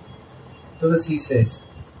 Tulasi says,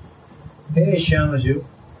 "Hey Shyamaju,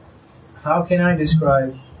 how can I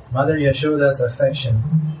describe Mother Yashoda's affection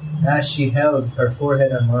as she held her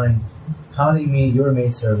forehead on mine, calling me your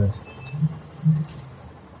maidservant?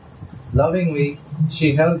 Lovingly,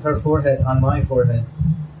 she held her forehead on my forehead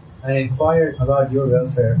and inquired about your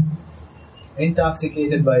welfare,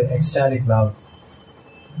 intoxicated by ecstatic love.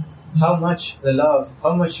 How much love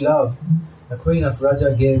the Queen of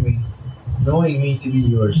Raja gave me, knowing me to be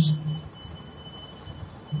yours."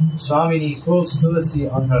 Swamini pulls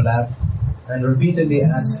Tulasi on her lap and repeatedly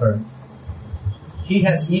asks her, "He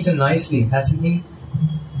has eaten nicely, hasn't he?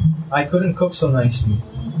 I couldn't cook so nicely.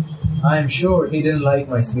 I am sure he didn't like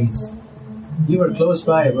my sweets. You were close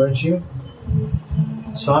by, weren't you?"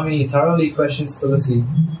 Swamini thoroughly questions Tulasi,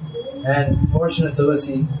 and fortunate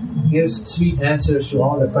Tulasi gives sweet answers to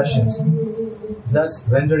all the questions, thus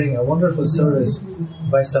rendering a wonderful service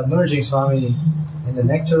by submerging Swamini in the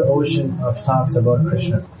nectar ocean of talks about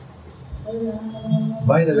Krishna.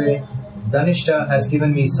 By the way, Dhanishta has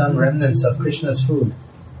given me some remnants of Krishna's food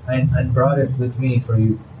and brought it with me for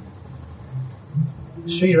you.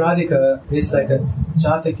 Sri Radhika is like a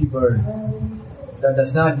chataki bird that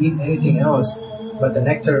does not eat anything else but the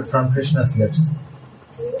nectar from Krishna's lips.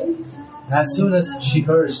 As soon as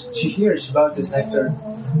she hears about this nectar,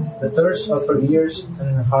 the thirst of her ears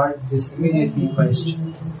and her heart is immediately quenched.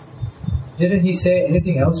 "Didn't he say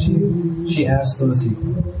anything else to you?" she asked Tulasi.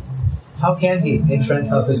 "How can he in front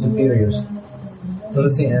of his superiors?"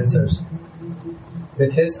 Tulasi answers,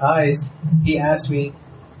 "With his eyes, he asked me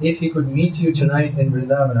if he could meet you tonight in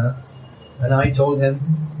Vrindavana, and I told him,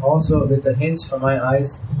 also with the hints from my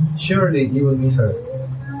eyes, surely you will meet her."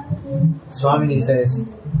 Swamini says,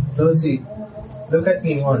 "Tulasi, look at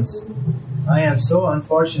me once. I am so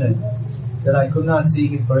unfortunate that I could not see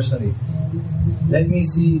him personally. Let me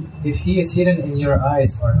see if he is hidden in your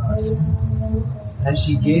eyes or not." And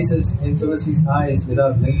she gazes in Tulasi's eyes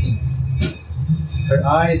without blinking. Her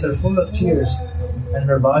eyes are full of tears, and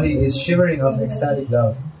her body is shivering of ecstatic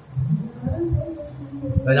love.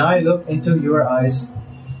 "When I look into your eyes,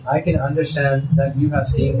 I can understand that you have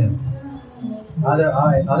seen him.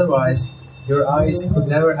 Otherwise, your eyes could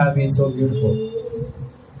never have been so beautiful."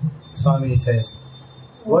 Swamini says,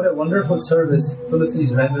 "What a wonderful service Tulasi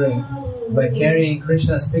is rendering by carrying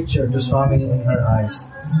Krishna's picture to Swamini in her eyes.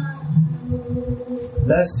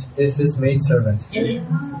 Blessed is this maidservant."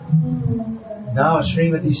 Now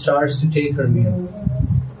Srimati starts to take her meal.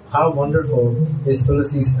 How wonderful is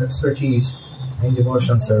Tulasi's expertise in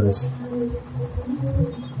devotional service.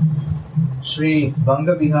 Sri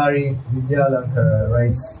Bangabihari Vidyalankara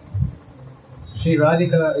writes, Sri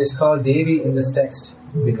Radhika is called Devi in this text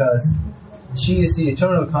because she is the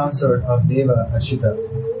eternal consort of Deva Achyuta.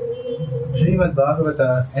 Srimad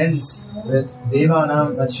Bhagavata ends with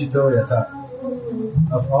Devanam Achyuto Yatha.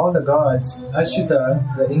 Of all the gods,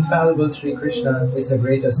 Achyuta, the infallible Sri Krishna, is the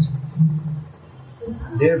greatest.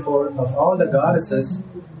 Therefore, of all the goddesses,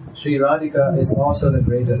 Sri Radhika is also the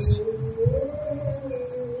greatest.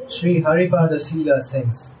 Sri Haripada Sila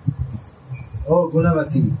sings, O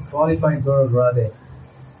Gunavati, qualified girl Radhe,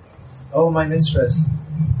 O my mistress,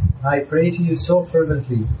 I pray to you so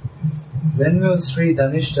fervently, when will Sri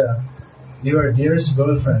Dhanishta, your dearest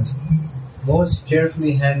girlfriend, most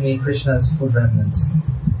carefully hand me Krishna's food remnants?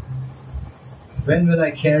 When will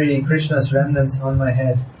I carry Krishna's remnants on my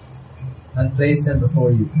head and place them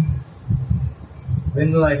before you?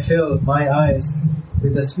 When will I fill my eyes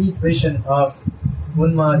with the sweet vision of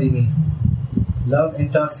Unmadini,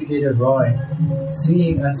 love-intoxicated Roy,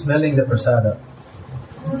 seeing and smelling the prasada?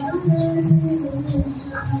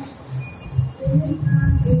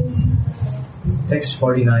 Text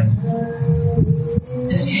 49.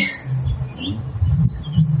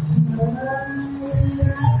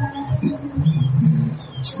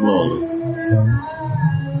 Slowly. So,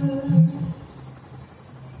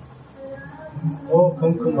 O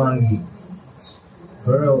Kumkumangi,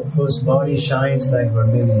 girl whose body shines like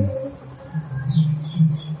vermilion,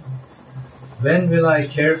 when will I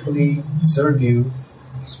carefully serve you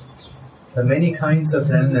the many kinds of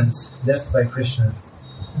remnants left by Krishna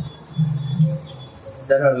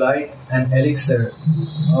that are like an elixir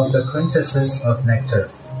of the quintessence of nectar,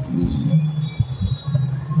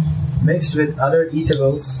 mixed with other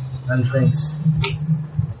eatables and drinks.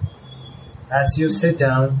 As you sit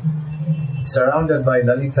down, surrounded by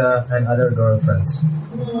Lalita and other girlfriends.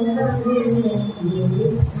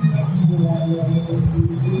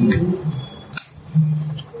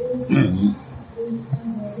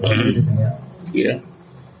 Yeah.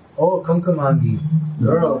 O Kumkumangi,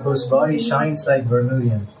 girl whose body shines like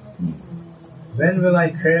vermilion, when will I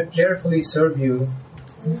carefully serve you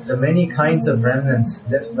the many kinds of remnants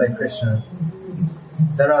left by Krishna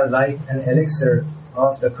that are like an elixir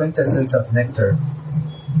of the quintessence of nectar,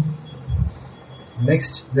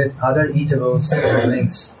 mixed with other eatables and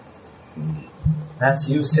drinks, as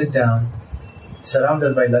you sit down,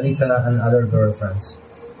 surrounded by Lalita and other girlfriends.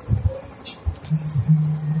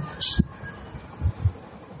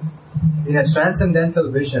 In a transcendental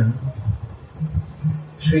vision,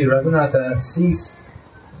 Sri Raghunatha sees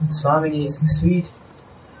Swaminis' sweet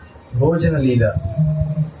Bhojana Leela,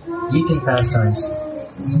 eating pastimes.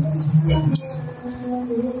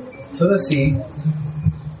 Tulasi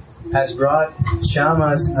has brought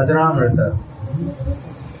Shyama's Adharamrita,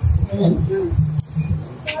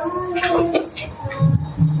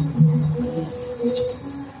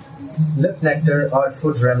 lip nectar or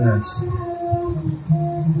food remnants.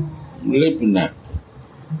 Lip nectar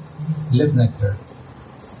Lip nectar.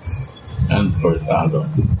 and prasada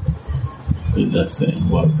is the same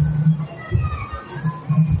word.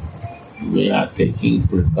 We are taking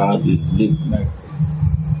prasadi lip nectar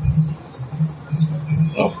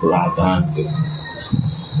of Radhanti.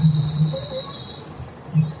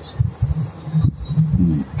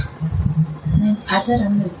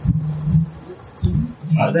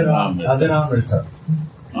 Adharamrita.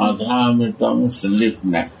 Adharamrita means lip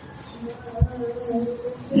nectar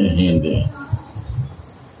in Hindi.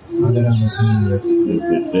 Adharam is mean lip. You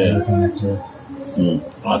prepare Nectar.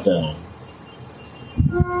 Adharam.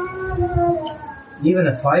 Even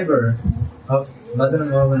a fiber of Madana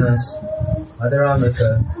Mohana's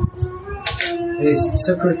Adharamrita is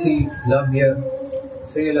Sukriti Labhya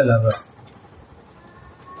Fela Lava,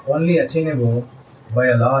 only attainable by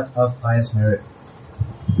a lot of pious merit.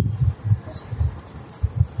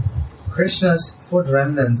 Krishna's food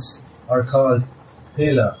remnants are called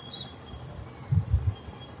Pela,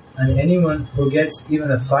 and anyone who gets even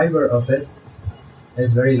a fiber of it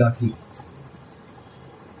is very lucky.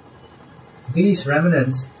 These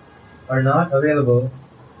remnants are not available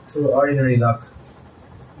through ordinary luck.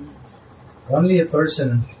 Only a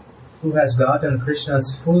person who has gotten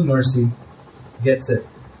Krishna's full mercy gets it.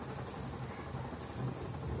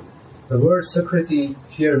 The word Sukriti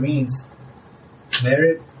here means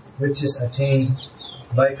merit which is attained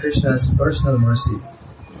by Krishna's personal mercy.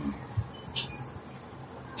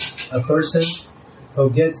 A person who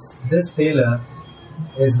gets this Pela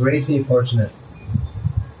is greatly fortunate.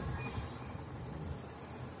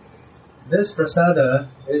 This prasada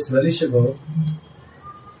is relishable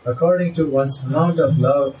according to one's amount of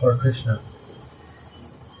love for Krishna.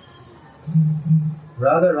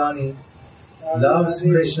 Radharani loves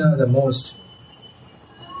Krishna the most,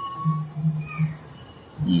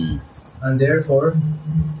 and therefore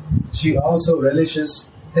she also relishes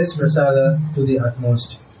his prasada to the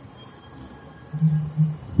utmost.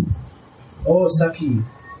 O Sakhi,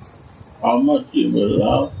 How much you will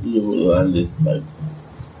love, you will earn it back.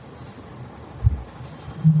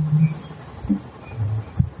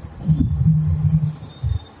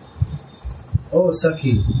 O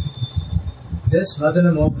Sakhi, this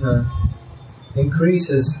Madana Mohana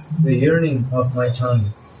increases the yearning of my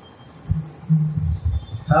tongue.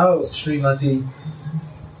 How Srimati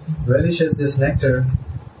relishes this nectar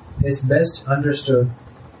is best understood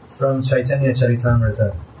from Chaitanya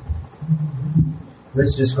Charitamrita,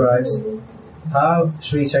 which describes how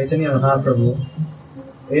Sri Chaitanya Mahaprabhu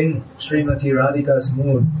in Srimati Radhika's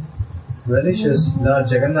mood relishes Lord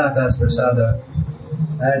Jagannatha's prasada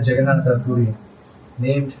at Jagannatha Puri,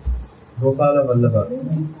 named Gopala Vallabha.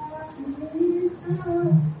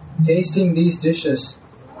 Tasting these dishes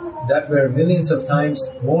that were millions of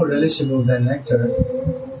times more relishable than nectar,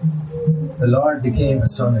 the Lord became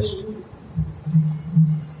astonished.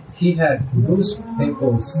 He had goose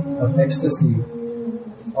pimples of ecstasy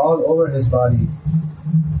all over his body,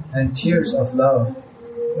 and tears of love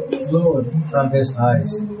flowed from his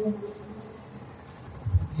eyes.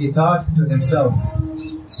 He thought to himself,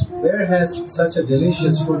 "Where has such a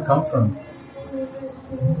delicious food come from?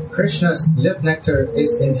 Krishna's lip nectar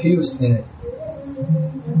is infused in it."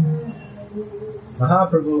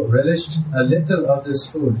 Mahaprabhu relished a little of this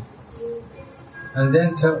food and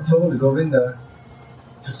then told Govinda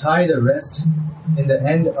to tie the rest in the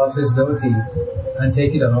end of his dhoti and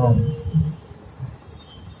take it along.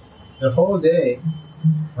 The whole day,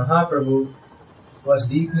 Mahaprabhu was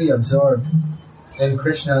deeply absorbed in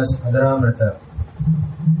Krishna's Adharamrita.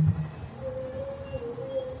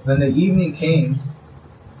 When the evening came,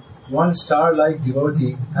 one star-like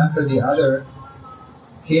devotee after the other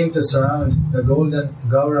came to surround the golden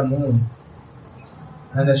Gaura moon,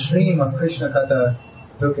 and a stream of Krishna Katha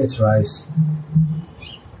took its rise.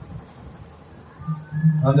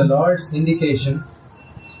 On the Lord's indication,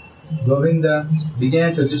 Govinda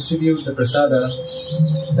began to distribute the prasada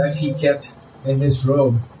that he kept in his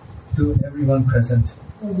robe to everyone present.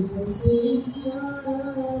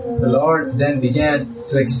 The Lord then began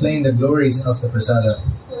to explain the glories of the prasada.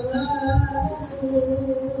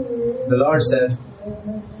 The Lord said,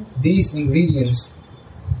 "These ingredients,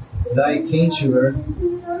 like cane sugar,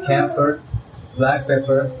 camphor, black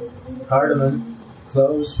pepper, cardamom,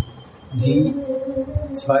 cloves, ghee,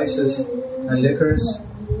 spices, and liquors,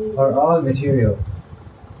 are all material.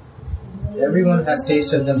 Everyone has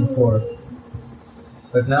tasted them before,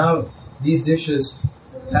 but now these dishes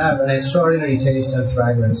have an extraordinary taste and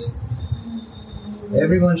fragrance.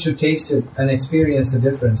 Everyone should taste it and experience the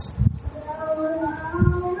difference.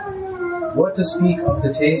 What to speak of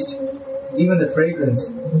the taste, even the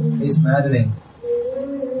fragrance is maddening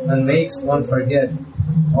and makes one forget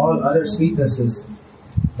all other sweetnesses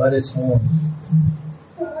but its own.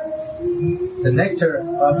 The nectar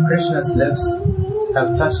of Krishna's lips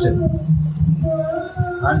have touched it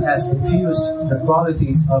and has infused the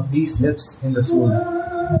qualities of these lips in the food.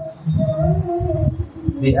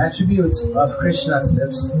 The attributes of Krishna's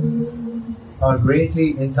lips are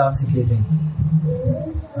greatly intoxicating,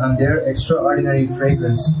 and their extraordinary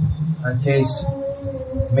fragrance and taste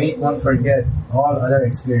make one forget all other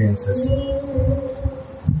experiences.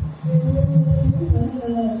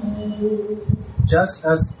 Just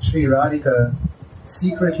as Sri Radhika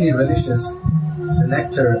secretly relishes the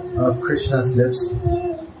nectar of Krishna's lips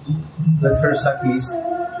with her Sakhis,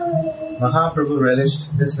 Mahaprabhu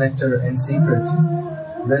relished this nectar in secret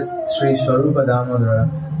with Sri Swarupa Damodara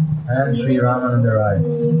and Sri Ramananda Rai.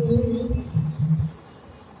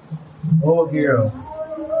 O hero,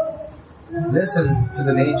 listen to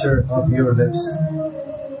the nature of your lips.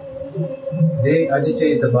 They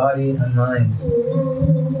agitate the body and mind,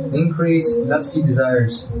 increase lusty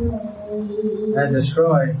desires, and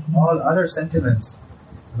destroy all other sentiments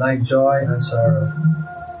like joy and sorrow.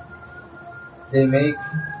 They make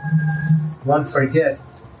one forget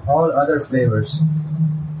all other flavors.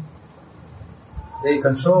 They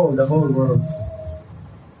control the whole world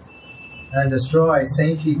and destroy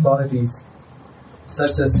saintly qualities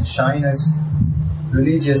such as shyness,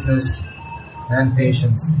 religiousness, and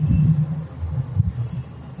patience.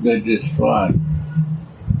 They destroy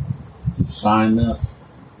shyness,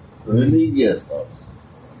 religious also.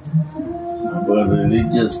 But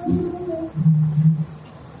religious people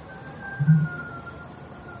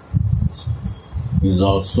is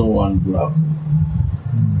also one block.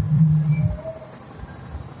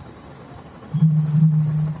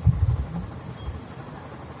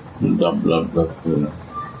 The blood of the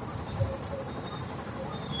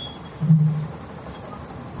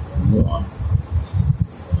go on.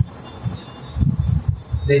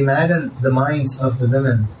 They madden the minds of the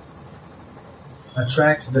women,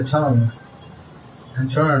 attract the tongue,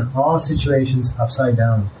 and turn all situations upside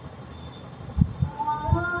down.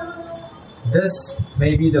 This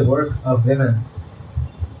may be the work of women,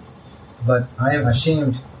 but I am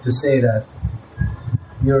ashamed to say that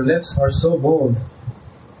your lips are so bold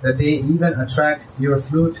that they even attract your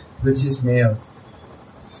flute, which is male.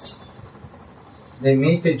 They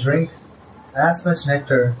make it drink as much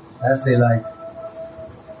nectar as they like,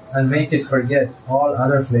 and make it forget all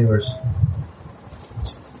other flavors.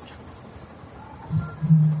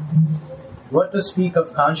 What to speak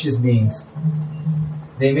of conscious beings?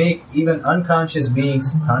 They make even unconscious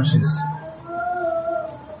beings conscious.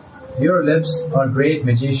 Your lips are great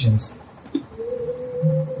magicians.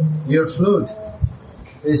 Your flute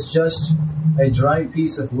is just a dry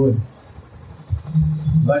piece of wood,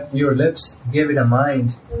 but your lips give it a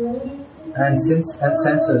mind and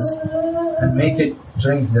senses and make it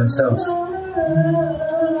drink themselves.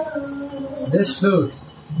 This flute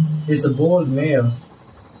is a bold male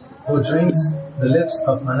who drinks the lips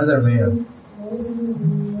of another male,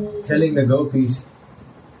 telling the gopis,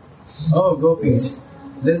 "Oh gopis,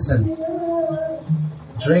 listen,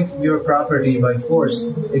 drink your property by force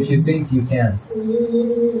if you think you can."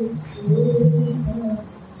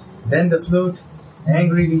 Then the flute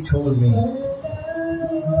angrily told me,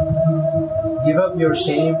 "Give up your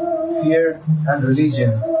shame, fear and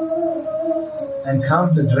religion and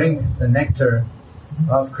come to drink the nectar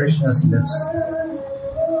of Krishna's lips.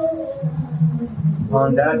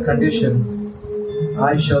 On that condition,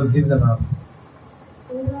 I shall give them up.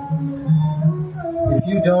 If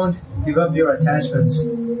you don't give up your attachments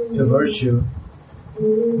to virtue,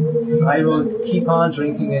 I will keep on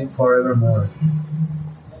drinking it forevermore.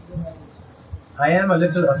 I am a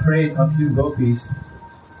little afraid of you gopis,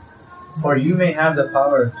 for you may have the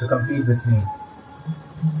power to compete with me.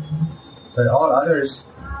 But all others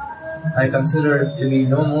I consider to be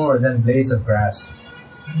no more than blades of grass.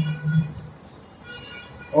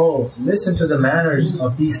 Oh, listen to the manners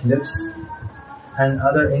of these lips and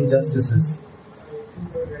other injustices.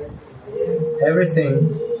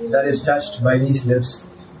 Everything that is touched by these lips,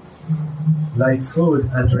 like food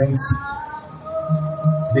and drinks,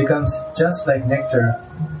 becomes just like nectar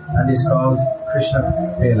and is called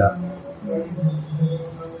Krishna Pela.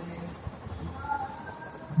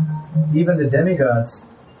 Even the demigods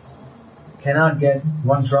cannot get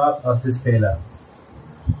one drop of this Pela.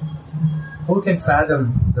 Who can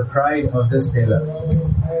fathom the pride of this Pela?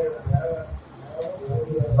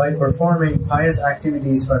 By performing pious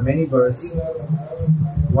activities for many births,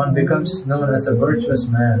 one becomes known as a virtuous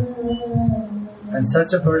man, and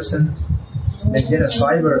such a person may get a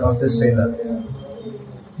fiber of this Pela.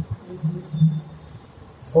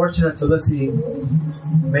 Fortunate Tulasi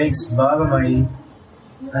makes Baba Mai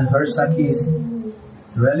and her Sakhis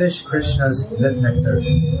relish Krishna's lip nectar.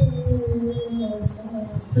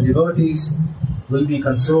 The devotees will be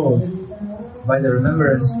consoled by the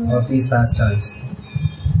remembrance of these pastimes.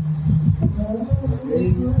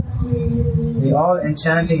 The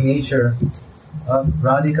all-enchanting nature of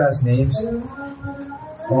Radhika's names,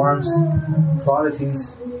 forms,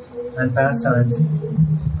 qualities, and pastimes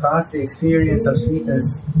cause the experience of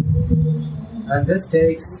sweetness, and this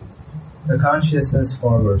takes the consciousness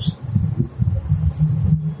forwards.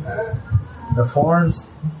 The forms,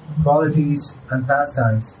 qualities, and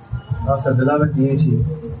pastimes of the beloved deity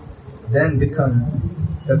then become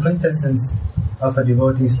the quintessence of a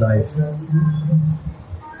devotee's life.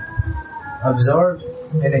 Absorbed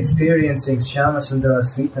in experiencing Shyama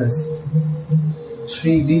Sundara's sweetness,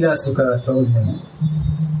 Sri Leela Sukha told him,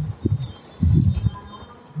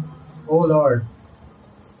 "O Lord,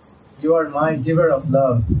 you are my giver of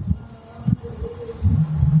love.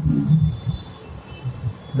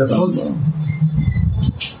 The full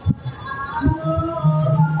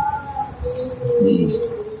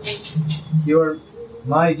You are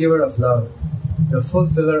my giver of love, the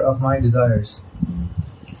fulfiller of my desires,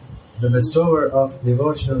 the bestower of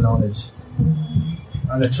devotional knowledge,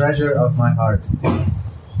 and the treasure of my heart.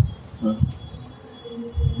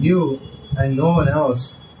 You and no one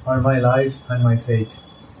else are my life and my fate."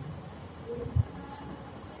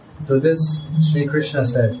 To this, Sri Krishna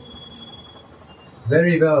said,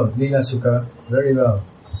 "Very well, Leela Sukha, very well.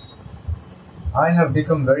 I have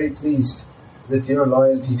become very pleased with your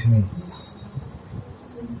loyalty to me.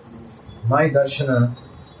 My darshana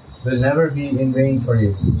will never be in vain for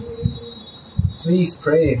you. Please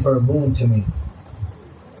pray for a boon to me."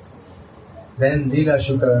 Then Leela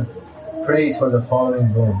Sukha prayed for the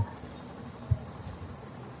following boon.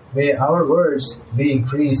 "May our words be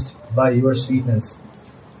increased by your sweetness.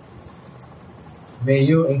 May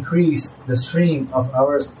you increase the stream of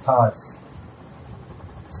our thoughts,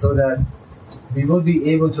 so that we will be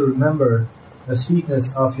able to remember the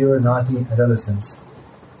sweetness of your naughty adolescence."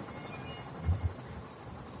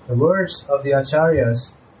 The words of the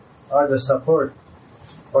Acharyas are the support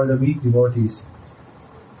for the weak devotees.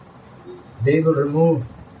 They will remove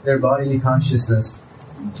their bodily consciousness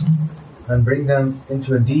and bring them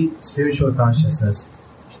into a deep spiritual consciousness,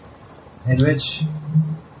 in which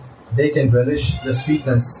they can relish the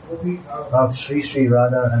sweetness of Sri Sri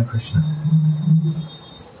Radha and Krishna.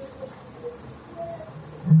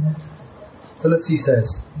 Tulasi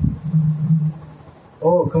says,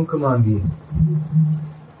 "O Kumkumangi,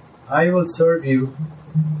 I will serve you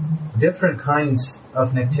different kinds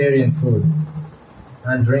of nectarian food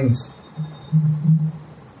and drinks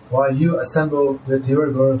while you assemble with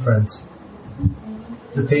your girlfriends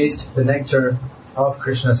to taste the nectar of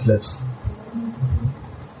Krishna's lips."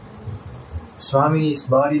 Swaminis'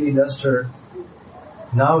 bodily luster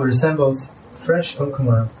now resembles fresh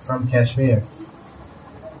kumkuma from Kashmir,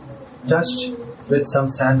 touched with some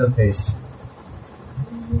sandal paste.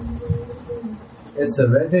 It's a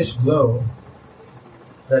reddish glow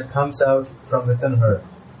that comes out from within her,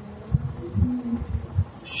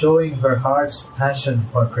 showing her heart's passion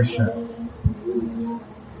for Krishna.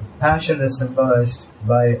 Passion is symbolized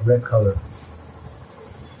by red color.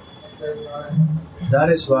 That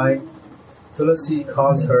is why Tulasi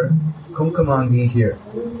calls her Kumkumangi here.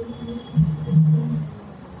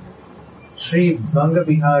 Sri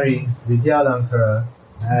Bangabihari Vidyalankara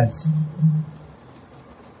adds,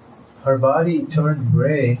 her body turned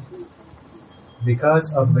grey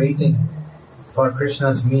because of waiting for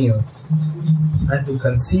Krishna's meal, and to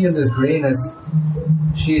conceal this greyness,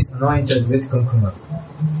 she is anointed with kumkuma.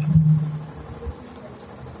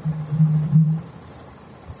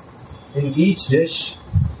 In each dish,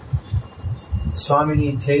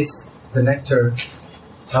 Swamini tastes the nectar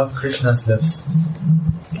of Krishna's lips.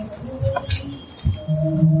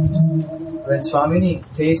 When Swamini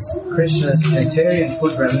tastes Krishna's nectarian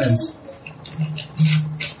food remnants,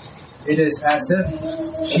 it is as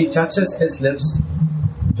if she touches his lips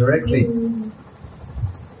directly,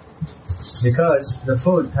 because the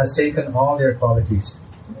food has taken all their qualities.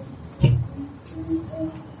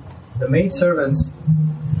 The maidservants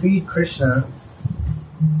feed Krishna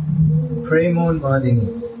Premon Madini,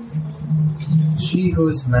 she who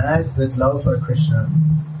is mad with love for Krishna.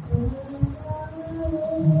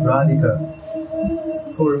 Radhika,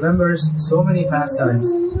 who remembers so many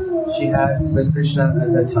pastimes she had with Krishna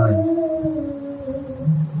at that time.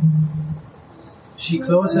 She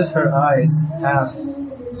closes her eyes half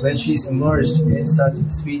when she is immersed in such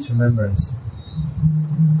sweet remembrance.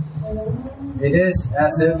 It is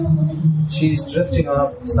as if she is drifting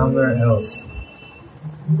off somewhere else.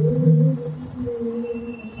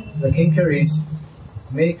 The Kinkaris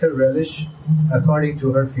make her relish according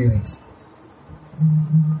to her feelings.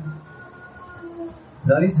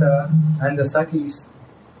 Lalita and the Sakis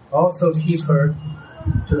also keep her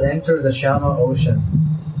to enter the Shama ocean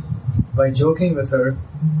by joking with her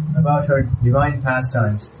about her divine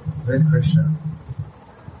pastimes with Krishna.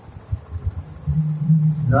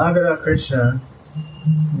 Nagara Krishna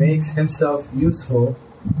makes himself useful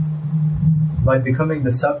by becoming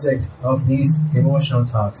the subject of these emotional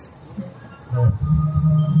talks.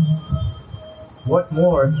 What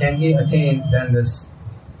more can he attain than this?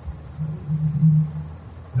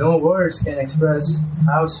 No words can express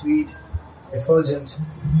how sweet, effulgent,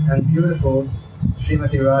 and beautiful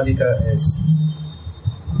Srimati Radhika is.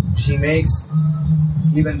 She makes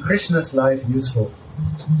even Krishna's life useful.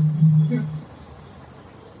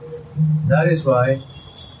 That is why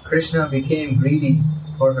Krishna became greedy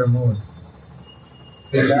for her mood.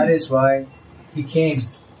 And that is why he came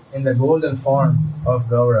in the golden form of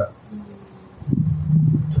Gaura,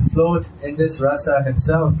 to float in this rasa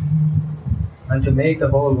himself and to make the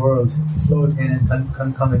whole world float in it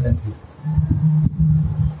concomitantly.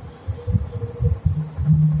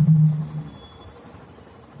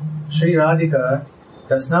 Sri Radhika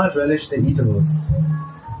does not relish the eatables.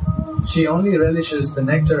 She only relishes the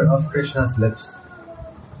nectar of Krishna's lips,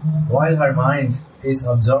 while her mind is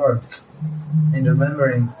absorbed in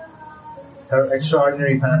remembering her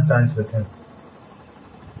extraordinary pastimes with him.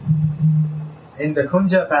 In the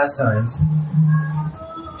Kunja pastimes,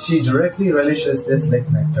 she directly relishes this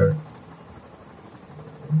nectar.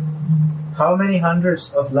 How many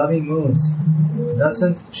hundreds of loving moods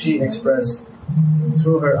doesn't she express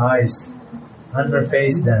through her eyes and her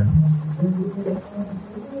face then?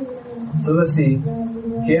 Tulasi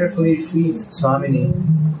carefully feeds Swamini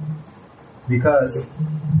because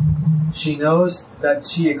she knows that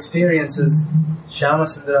she experiences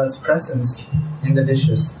Shyamasundara's presence in the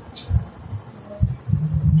dishes.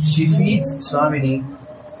 She feeds Swamini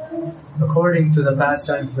according to the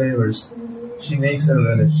pastime flavors she makes her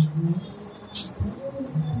relish.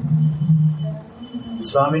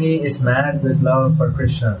 Swamini is mad with love for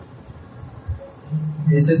Krishna.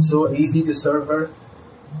 Is it so easy to serve her?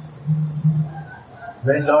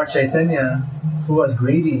 When Lord Chaitanya, who was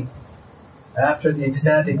greedy after the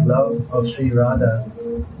ecstatic love of Sri Radha,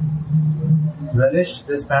 relished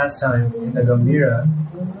this pastime in the Gambhira,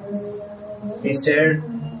 he stared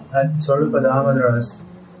at Swarupa Damodar's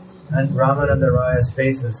and Ramananda Raya's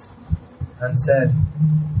faces and said,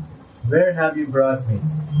 "Where have you brought me?"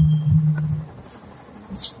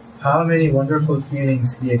 How many wonderful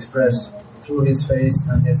feelings he expressed through his face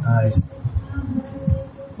and his eyes.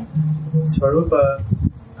 Swarupa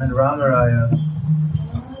and Ramaraya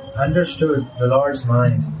understood the Lord's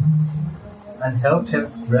mind and helped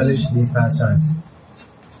him relish these pastimes.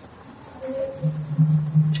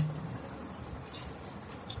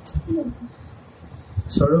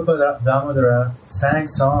 Swarupa Damodara sang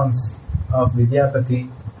songs of Vidyapati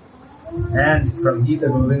and from Gita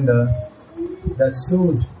Govinda that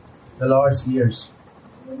soothed the Lord's ears.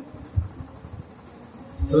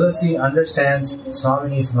 Tulasi understands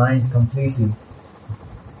Swamini's mind completely,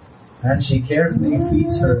 and she carefully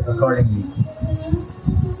feeds her accordingly.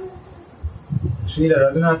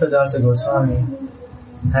 Srila Raghunatha Dasa Goswami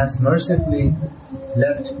has mercifully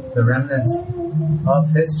left the remnants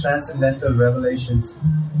of his transcendental revelations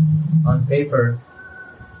on paper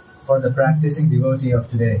for the practicing devotee of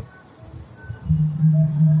today.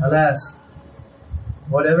 Alas,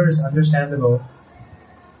 whatever is understandable,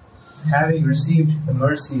 having received the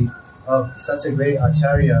mercy of such a great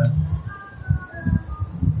Acharya,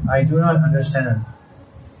 I do not understand.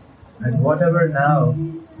 And whatever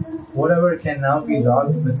can now be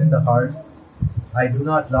logged within the heart, I do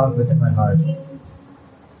not log within my heart.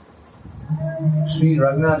 Sri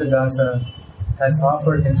Raghunatha Dasa has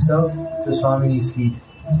offered himself to Swamini's feet.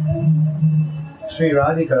 Sri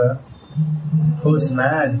Radhika, who is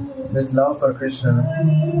mad with love for Krishna,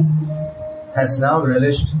 has now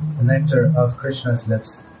relished the nectar of Krishna's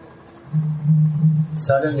lips.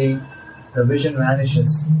 Suddenly, the vision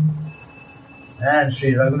vanishes, and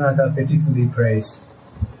Sri Raghunatha pitifully prays,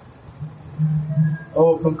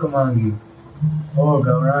 O Kumkumangi, O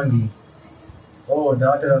Gaurangi, O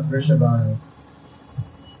daughter of Rishabhanu,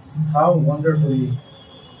 how wonderfully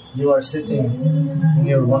you are sitting in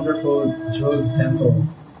your wonderful jeweled temple,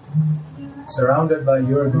 surrounded by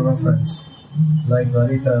your girlfriends, like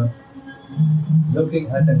Lalita, looking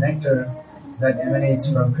at the nectar that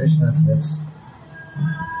emanates from Krishna's lips.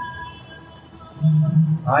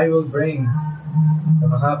 I will bring the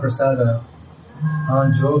Mahaprasada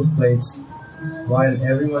on jeweled plates while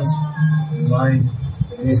everyone's mind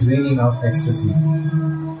is reeling of ecstasy.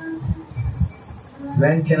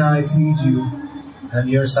 When can I feed you and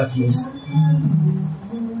your Sakhis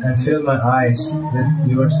and fill my eyes with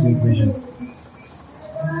your sweet vision?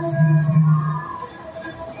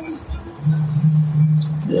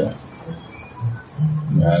 Yeah.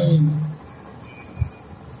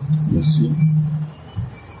 You see,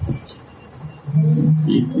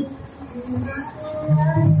 eat it.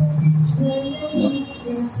 No.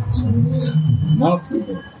 Not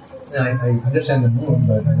feeding. Yeah, I understand the mood,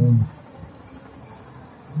 but I don't.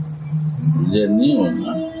 Journey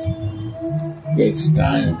takes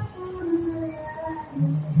time.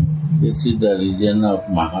 This is the region of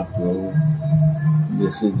Mahaprabhu.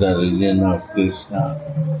 This is the region of Krishna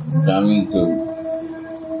coming to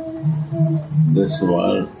this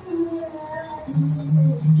world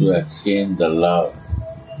to exchange the love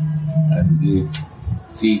and give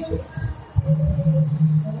teachers.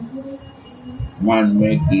 One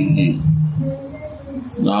make easy,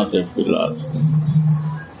 not a philosophy.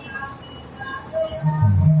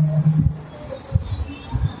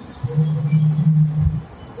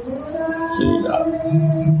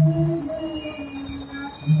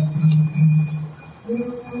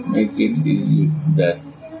 Make it easy that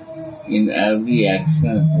in every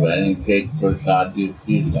action when you take prasad you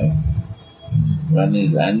feel like when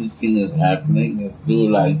anything is happening you do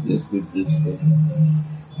like this with this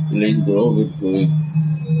feeling grow with going.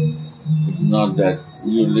 It's not that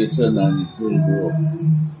you listen and it will grow.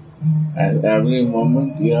 At every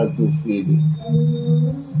moment you have to feel it.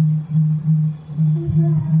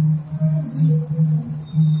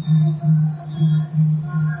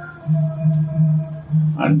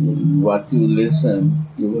 And what you listen,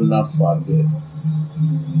 you will not forget.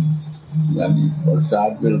 When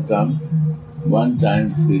prasad will come, one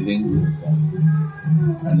time feeling will come.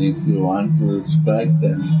 And if you want to respect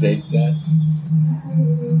and take that,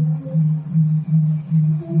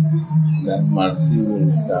 then mercy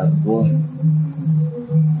will start growing.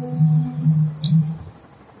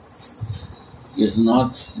 It's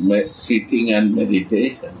not sitting and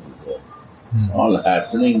meditation. All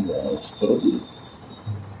happening there, stories.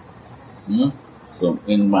 So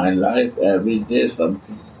in my life, every day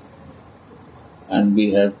something. And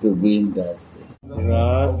we have to be in that way.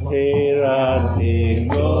 Radhe Radhe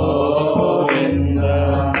Gaur